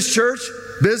in this church,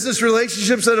 business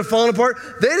relationships that have fallen apart.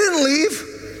 They didn't leave.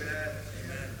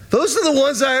 Those are the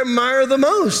ones I admire the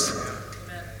most.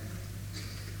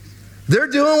 They're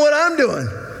doing what I'm doing.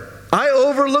 I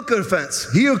overlook an offense.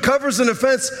 He who covers an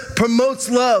offense promotes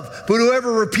love, but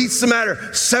whoever repeats the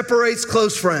matter separates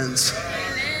close friends.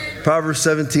 Amen. Proverbs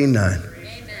 17:9. Amen.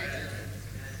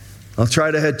 I'll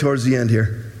try to head towards the end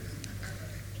here.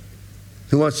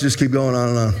 Who wants to just keep going on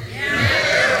and on?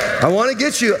 Yeah. I want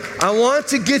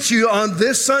to get you on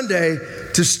this Sunday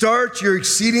to start your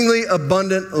exceedingly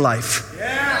abundant life.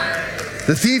 Yeah.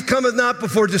 The thief cometh not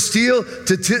before to steal,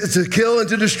 to kill, and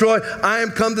to destroy. I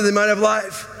am come that they might have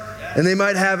life, and they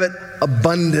might have it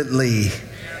abundantly.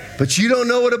 But you don't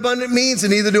know what abundant means,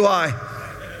 and neither do I.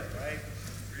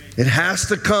 It has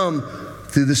to come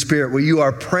through the Spirit, where you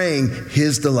are praying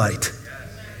His delight,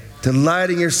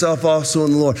 delighting yourself also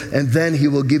in the Lord, and then He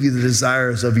will give you the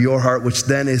desires of your heart, which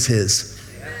then is His.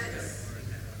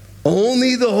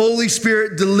 Only the Holy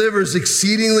Spirit delivers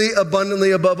exceedingly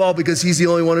abundantly above all, because He's the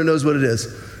only one who knows what it is.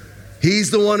 He's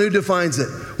the one who defines it.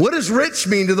 What does rich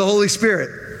mean to the Holy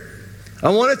Spirit? I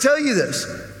want to tell you this.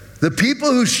 The people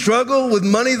who struggle with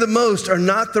money the most are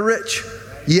not the rich.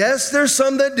 Yes, there's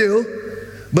some that do,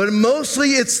 but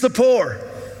mostly it's the poor.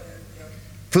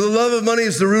 For the love of money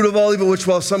is the root of all evil, which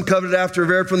while some coveted after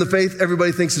have erred from the faith,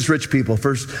 everybody thinks it's rich people.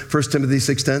 1 Timothy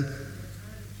 6:10.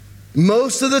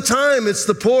 Most of the time, it's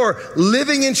the poor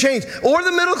living in chains, or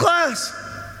the middle class.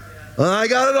 Well, I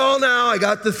got it all now. I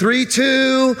got the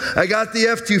 3.2. I got the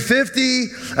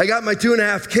F-250. I got my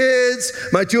 2.5 kids,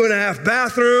 my 2.5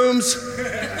 bathrooms.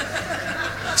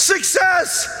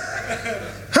 Success!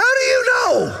 How do you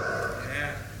know?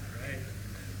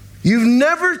 You've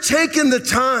never taken the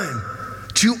time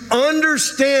to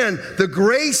understand the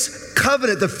grace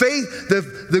covenant, the faith,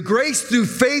 the grace through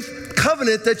faith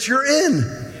covenant that you're in.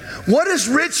 What does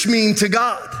rich mean to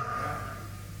God?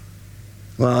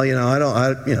 Well, I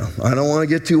don't want to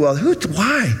get too wealthy.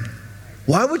 Why?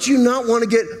 Why would you not want to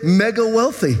get mega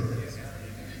wealthy?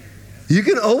 You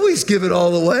can always give it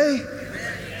all away.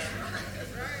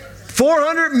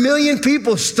 400 million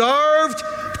people starved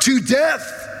to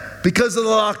death because of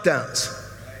the lockdowns.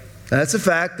 That's a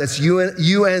fact. That's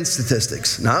UN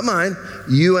statistics, not mine.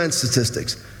 UN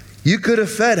statistics. You could have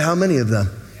fed how many of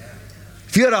them?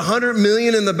 If you had 100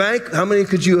 million in the bank, how many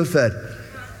could you have fed?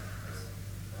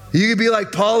 You could be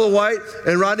like Paula White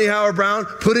and Rodney Howard-Browne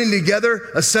putting together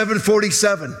a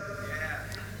 747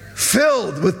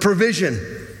 filled with provision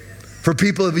for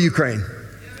people of Ukraine.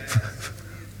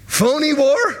 Phony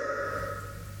war,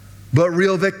 but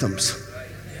real victims.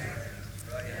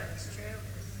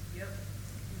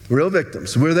 Real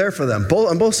victims. We're there for them,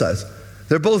 on both sides.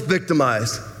 They're both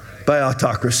victimized by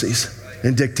autocracies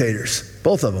and dictators,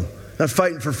 both of them. Not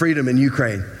fighting for freedom in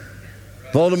Ukraine,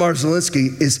 Volodymyr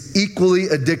Zelensky is equal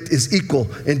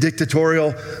in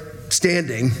dictatorial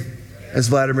standing as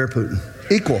Vladimir Putin.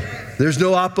 Equal. There's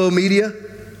no oppo media.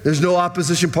 There's no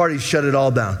opposition party. Shut it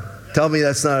all down. Tell me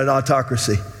that's not an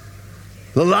autocracy.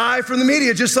 The lie from the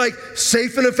media, just like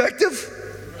safe and effective,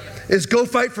 is go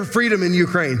fight for freedom in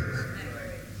Ukraine.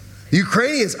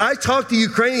 Ukrainians, I talked to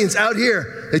Ukrainians out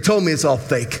here. They told me it's all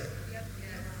fake.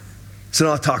 It's an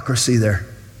autocracy there.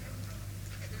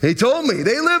 They told me.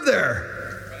 They live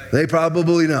there. They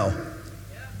probably know.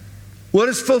 What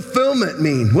does fulfillment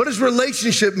mean? What does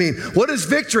relationship mean? What is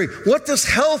victory? What does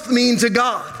health mean to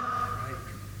God?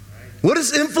 What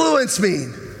does influence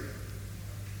mean?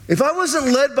 If I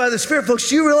wasn't led by the Spirit, folks,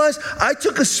 do you realize I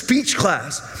took a speech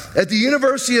class at the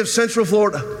University of Central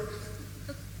Florida,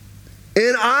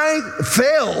 and I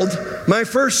failed my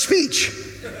first speech.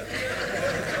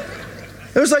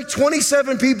 There was like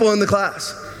 27 people in the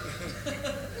class.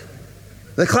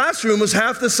 The classroom was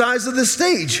half the size of this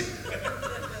stage.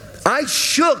 I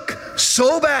shook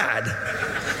so bad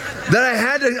that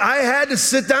I had to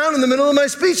sit down in the middle of my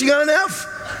speech and got an F.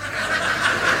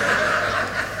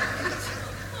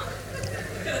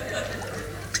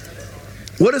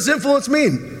 What does influence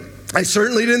mean? I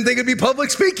certainly didn't think it'd be public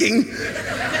speaking.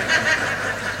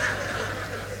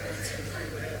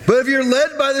 But if you're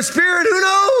led by the Spirit, who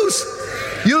knows?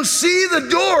 You'll see the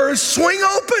doors swing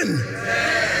open.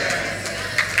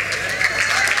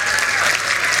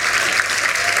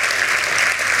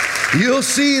 You'll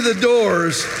see the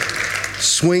doors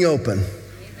swing open.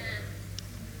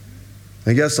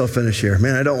 I guess I'll finish here.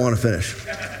 Man, I don't want to finish.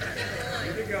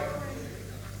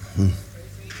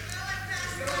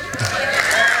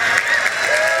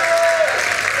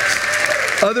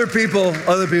 Other people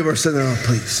are sitting there, oh,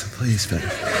 please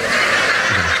finish.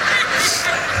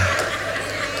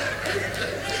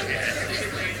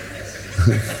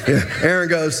 Yeah, Aaron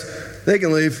goes, they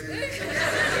can leave.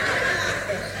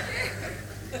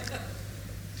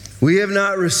 We have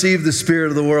not received the spirit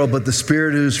of the world, but the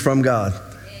Spirit who is from God,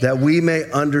 that we may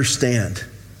understand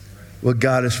what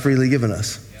God has freely given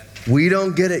us. We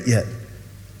don't get it yet.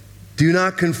 Do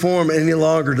not conform any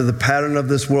longer to the pattern of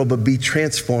this world, but be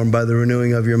transformed by the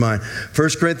renewing of your mind. 1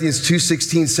 Corinthians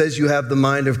 2:16 says you have the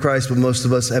mind of Christ, but most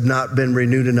of us have not been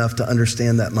renewed enough to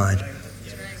understand that mind.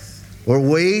 We're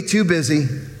way too busy.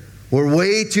 We're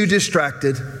way too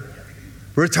distracted.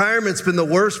 Retirement's been the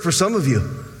worst for some of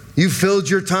you. You've filled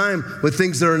your time with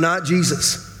things that are not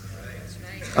Jesus.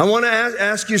 I want to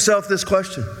ask yourself this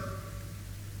question.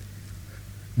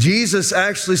 Jesus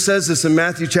actually says this in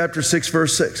Matthew chapter 6,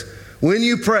 verse 6. When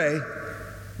you pray,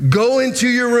 go into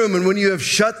your room, and when you have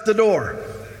shut the door,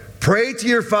 pray to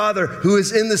your Father who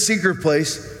is in the secret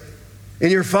place,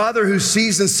 and your Father who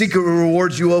sees in secret will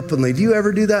reward you openly. Do you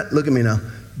ever do that? Look at me now.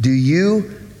 Do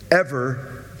you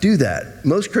ever do that?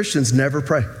 Most Christians never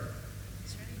pray.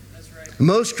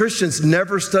 Most Christians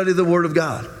never study the Word of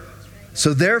God.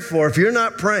 So therefore, if you're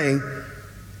not praying,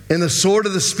 and the sword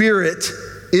of the Spirit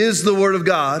is the Word of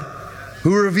God,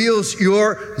 who reveals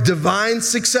your divine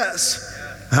success,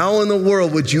 how in the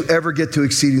world would you ever get to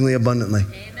exceedingly abundantly?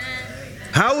 Amen.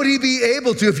 How would He be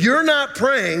able to? If you're not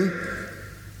praying,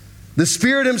 the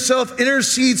Spirit Himself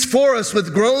intercedes for us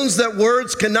with groans that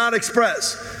words cannot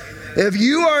express. If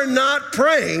you are not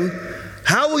praying,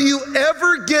 how will you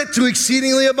ever get to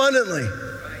exceedingly abundantly?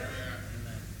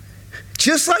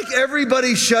 Just like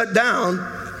everybody shut down,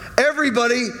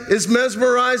 everybody is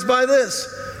mesmerized by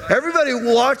this. Everybody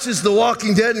watches The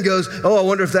Walking Dead and goes, oh, I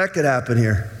wonder if that could happen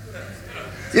here.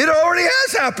 It already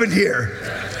has happened here.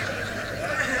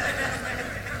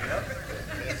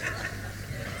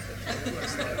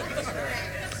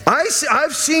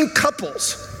 I've seen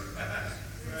couples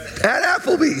at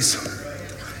Applebee's.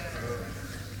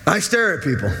 I stare at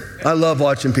people. I love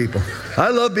watching people. I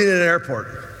love being in an airport.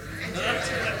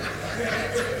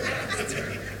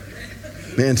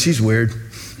 Man, she's weird.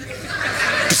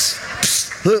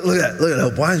 Look at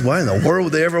that. Why in the world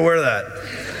would they ever wear that?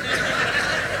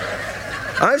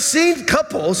 I've seen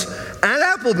couples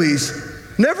at Applebee's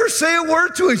never say a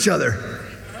word to each other.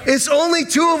 It's only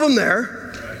two of them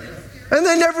there, and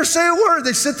they never say a word.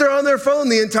 They sit there on their phone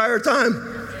the entire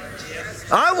time.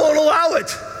 I won't allow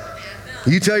it.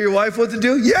 You tell your wife what to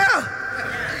do? Yeah.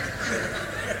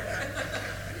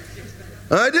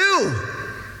 I do.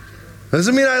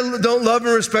 Doesn't mean I don't love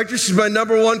and respect her. She's my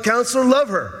number one counselor. Love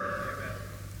her.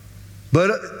 But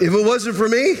if it wasn't for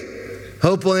me,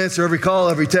 Hope will answer every call,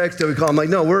 every text, every call. I'm like,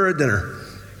 no, we're at dinner.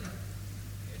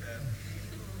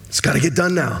 It's got to get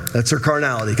done now. That's her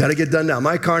carnality. Got to get done now.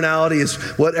 My carnality is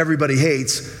what everybody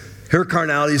hates. Her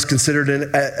carnality is considered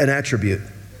an attribute.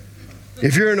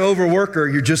 If you're an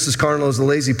overworker, you're just as carnal as a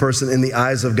lazy person in the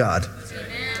eyes of God.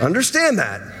 Amen. Understand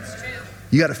that. That's true.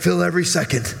 You got to fill every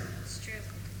second. That's true.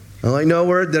 I'm like, no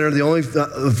word, then are the only,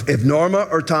 if Norma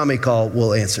or Tommy call,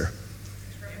 we'll answer.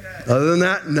 Other than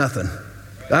that, nothing.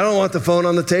 I don't want the phone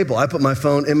on the table. I put my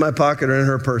phone in my pocket or in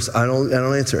her purse. I don't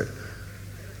answer it.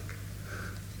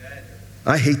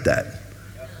 I hate that.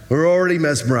 We're already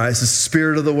mesmerized. It's the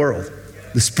spirit of the world.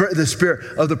 The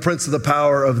spirit of the prince of the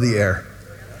power of the air.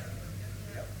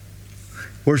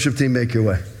 Worship team, make your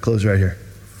way. Close right here.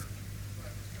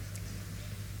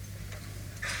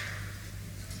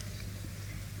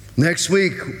 Next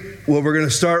week, what we're going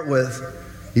to start with,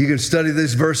 you can study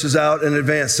these verses out in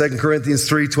advance, 2 Corinthians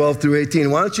 3, 12 through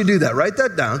 18. Why don't you do that? Write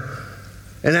that down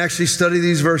and actually study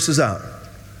these verses out.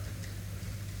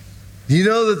 You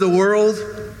know that the world,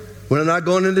 when I'm not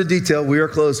going into detail, we are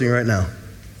closing right now.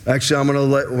 Actually,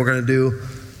 we're going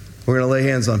to lay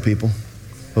hands on people.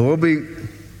 But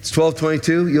it's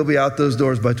 12:22, you'll be out those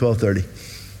doors by 12:30.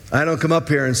 I don't come up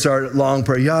here and start long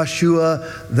prayer,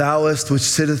 Yahshua, thouest which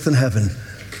sitteth in heaven.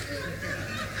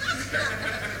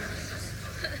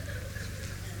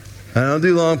 I don't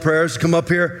do long prayers. Come up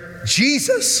here,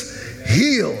 Jesus,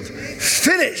 healed,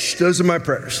 finished. Those are my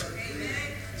prayers.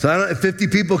 So if 50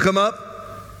 people come up,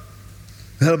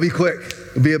 that'll be quick.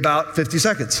 It'll be about 50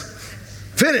 seconds.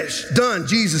 Finished, done,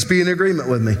 Jesus, be in agreement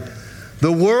with me.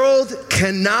 The world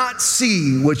cannot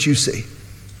see what you see.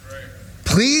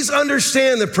 Please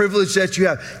understand the privilege that you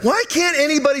have. Why can't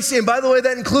anybody see? And by the way,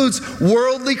 that includes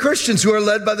worldly Christians who are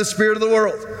led by the spirit of the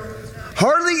world.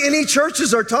 Hardly any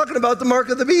churches are talking about the mark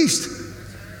of the beast.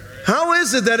 How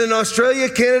is it that in Australia,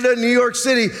 Canada, New York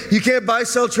City, you can't buy,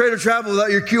 sell, trade, or travel without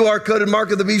your QR coded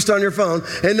mark of the beast on your phone,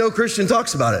 and no Christian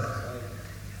talks about it?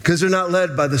 Because they're not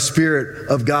led by the Spirit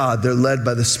of God. They're led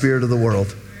by the spirit of the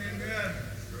world.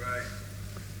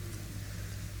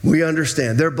 We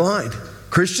understand. They're blind.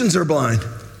 Christians are blind.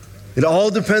 It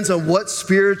all depends on what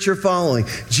spirit you're following.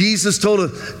 Jesus told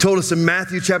us in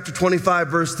Matthew chapter 25,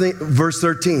 verse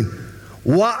 13,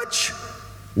 watch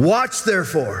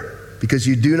therefore, because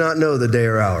you do not know the day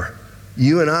or hour.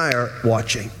 You and I are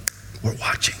watching. We're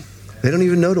watching. They don't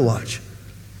even know to watch.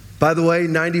 By the way,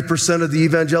 90% of the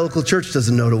evangelical church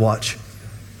doesn't know to watch.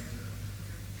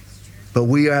 But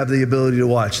we have the ability to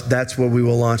watch. That's where we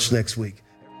will launch next week.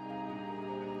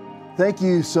 Thank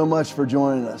you so much for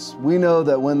joining us. We know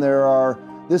that when there are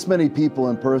this many people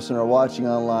in person or watching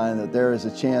online, that there is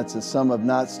a chance that some have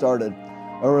not started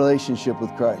a relationship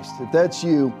with Christ. If that's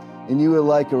you and you would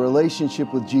like a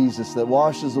relationship with Jesus that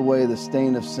washes away the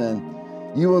stain of sin,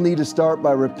 you will need to start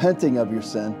by repenting of your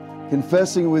sin,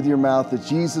 confessing with your mouth that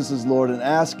Jesus is Lord and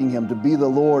asking Him to be the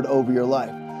Lord over your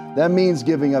life. That means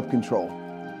giving up control.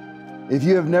 If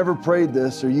you have never prayed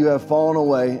this or you have fallen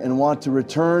away and want to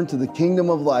return to the kingdom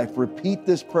of life, repeat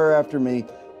this prayer after me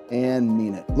and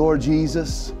mean it. Lord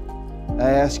Jesus, I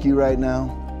ask you right now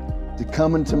to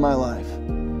come into my life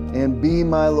and be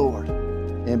my Lord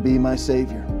and be my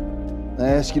Savior. I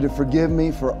ask you to forgive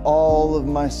me for all of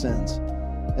my sins,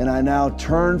 and I now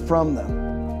turn from them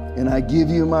and I give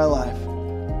you my life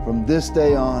from this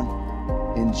day on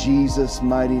in Jesus'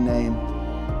 mighty name.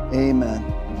 Amen.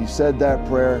 If you said that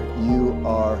prayer, you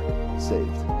are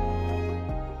saved.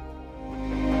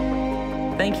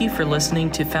 Thank you for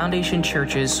listening to Foundation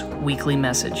Church's weekly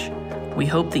message. We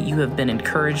hope that you have been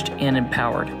encouraged and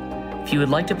empowered. If you would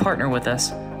like to partner with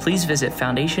us, please visit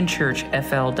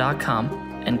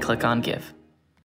foundationchurchfl.com and click on Give.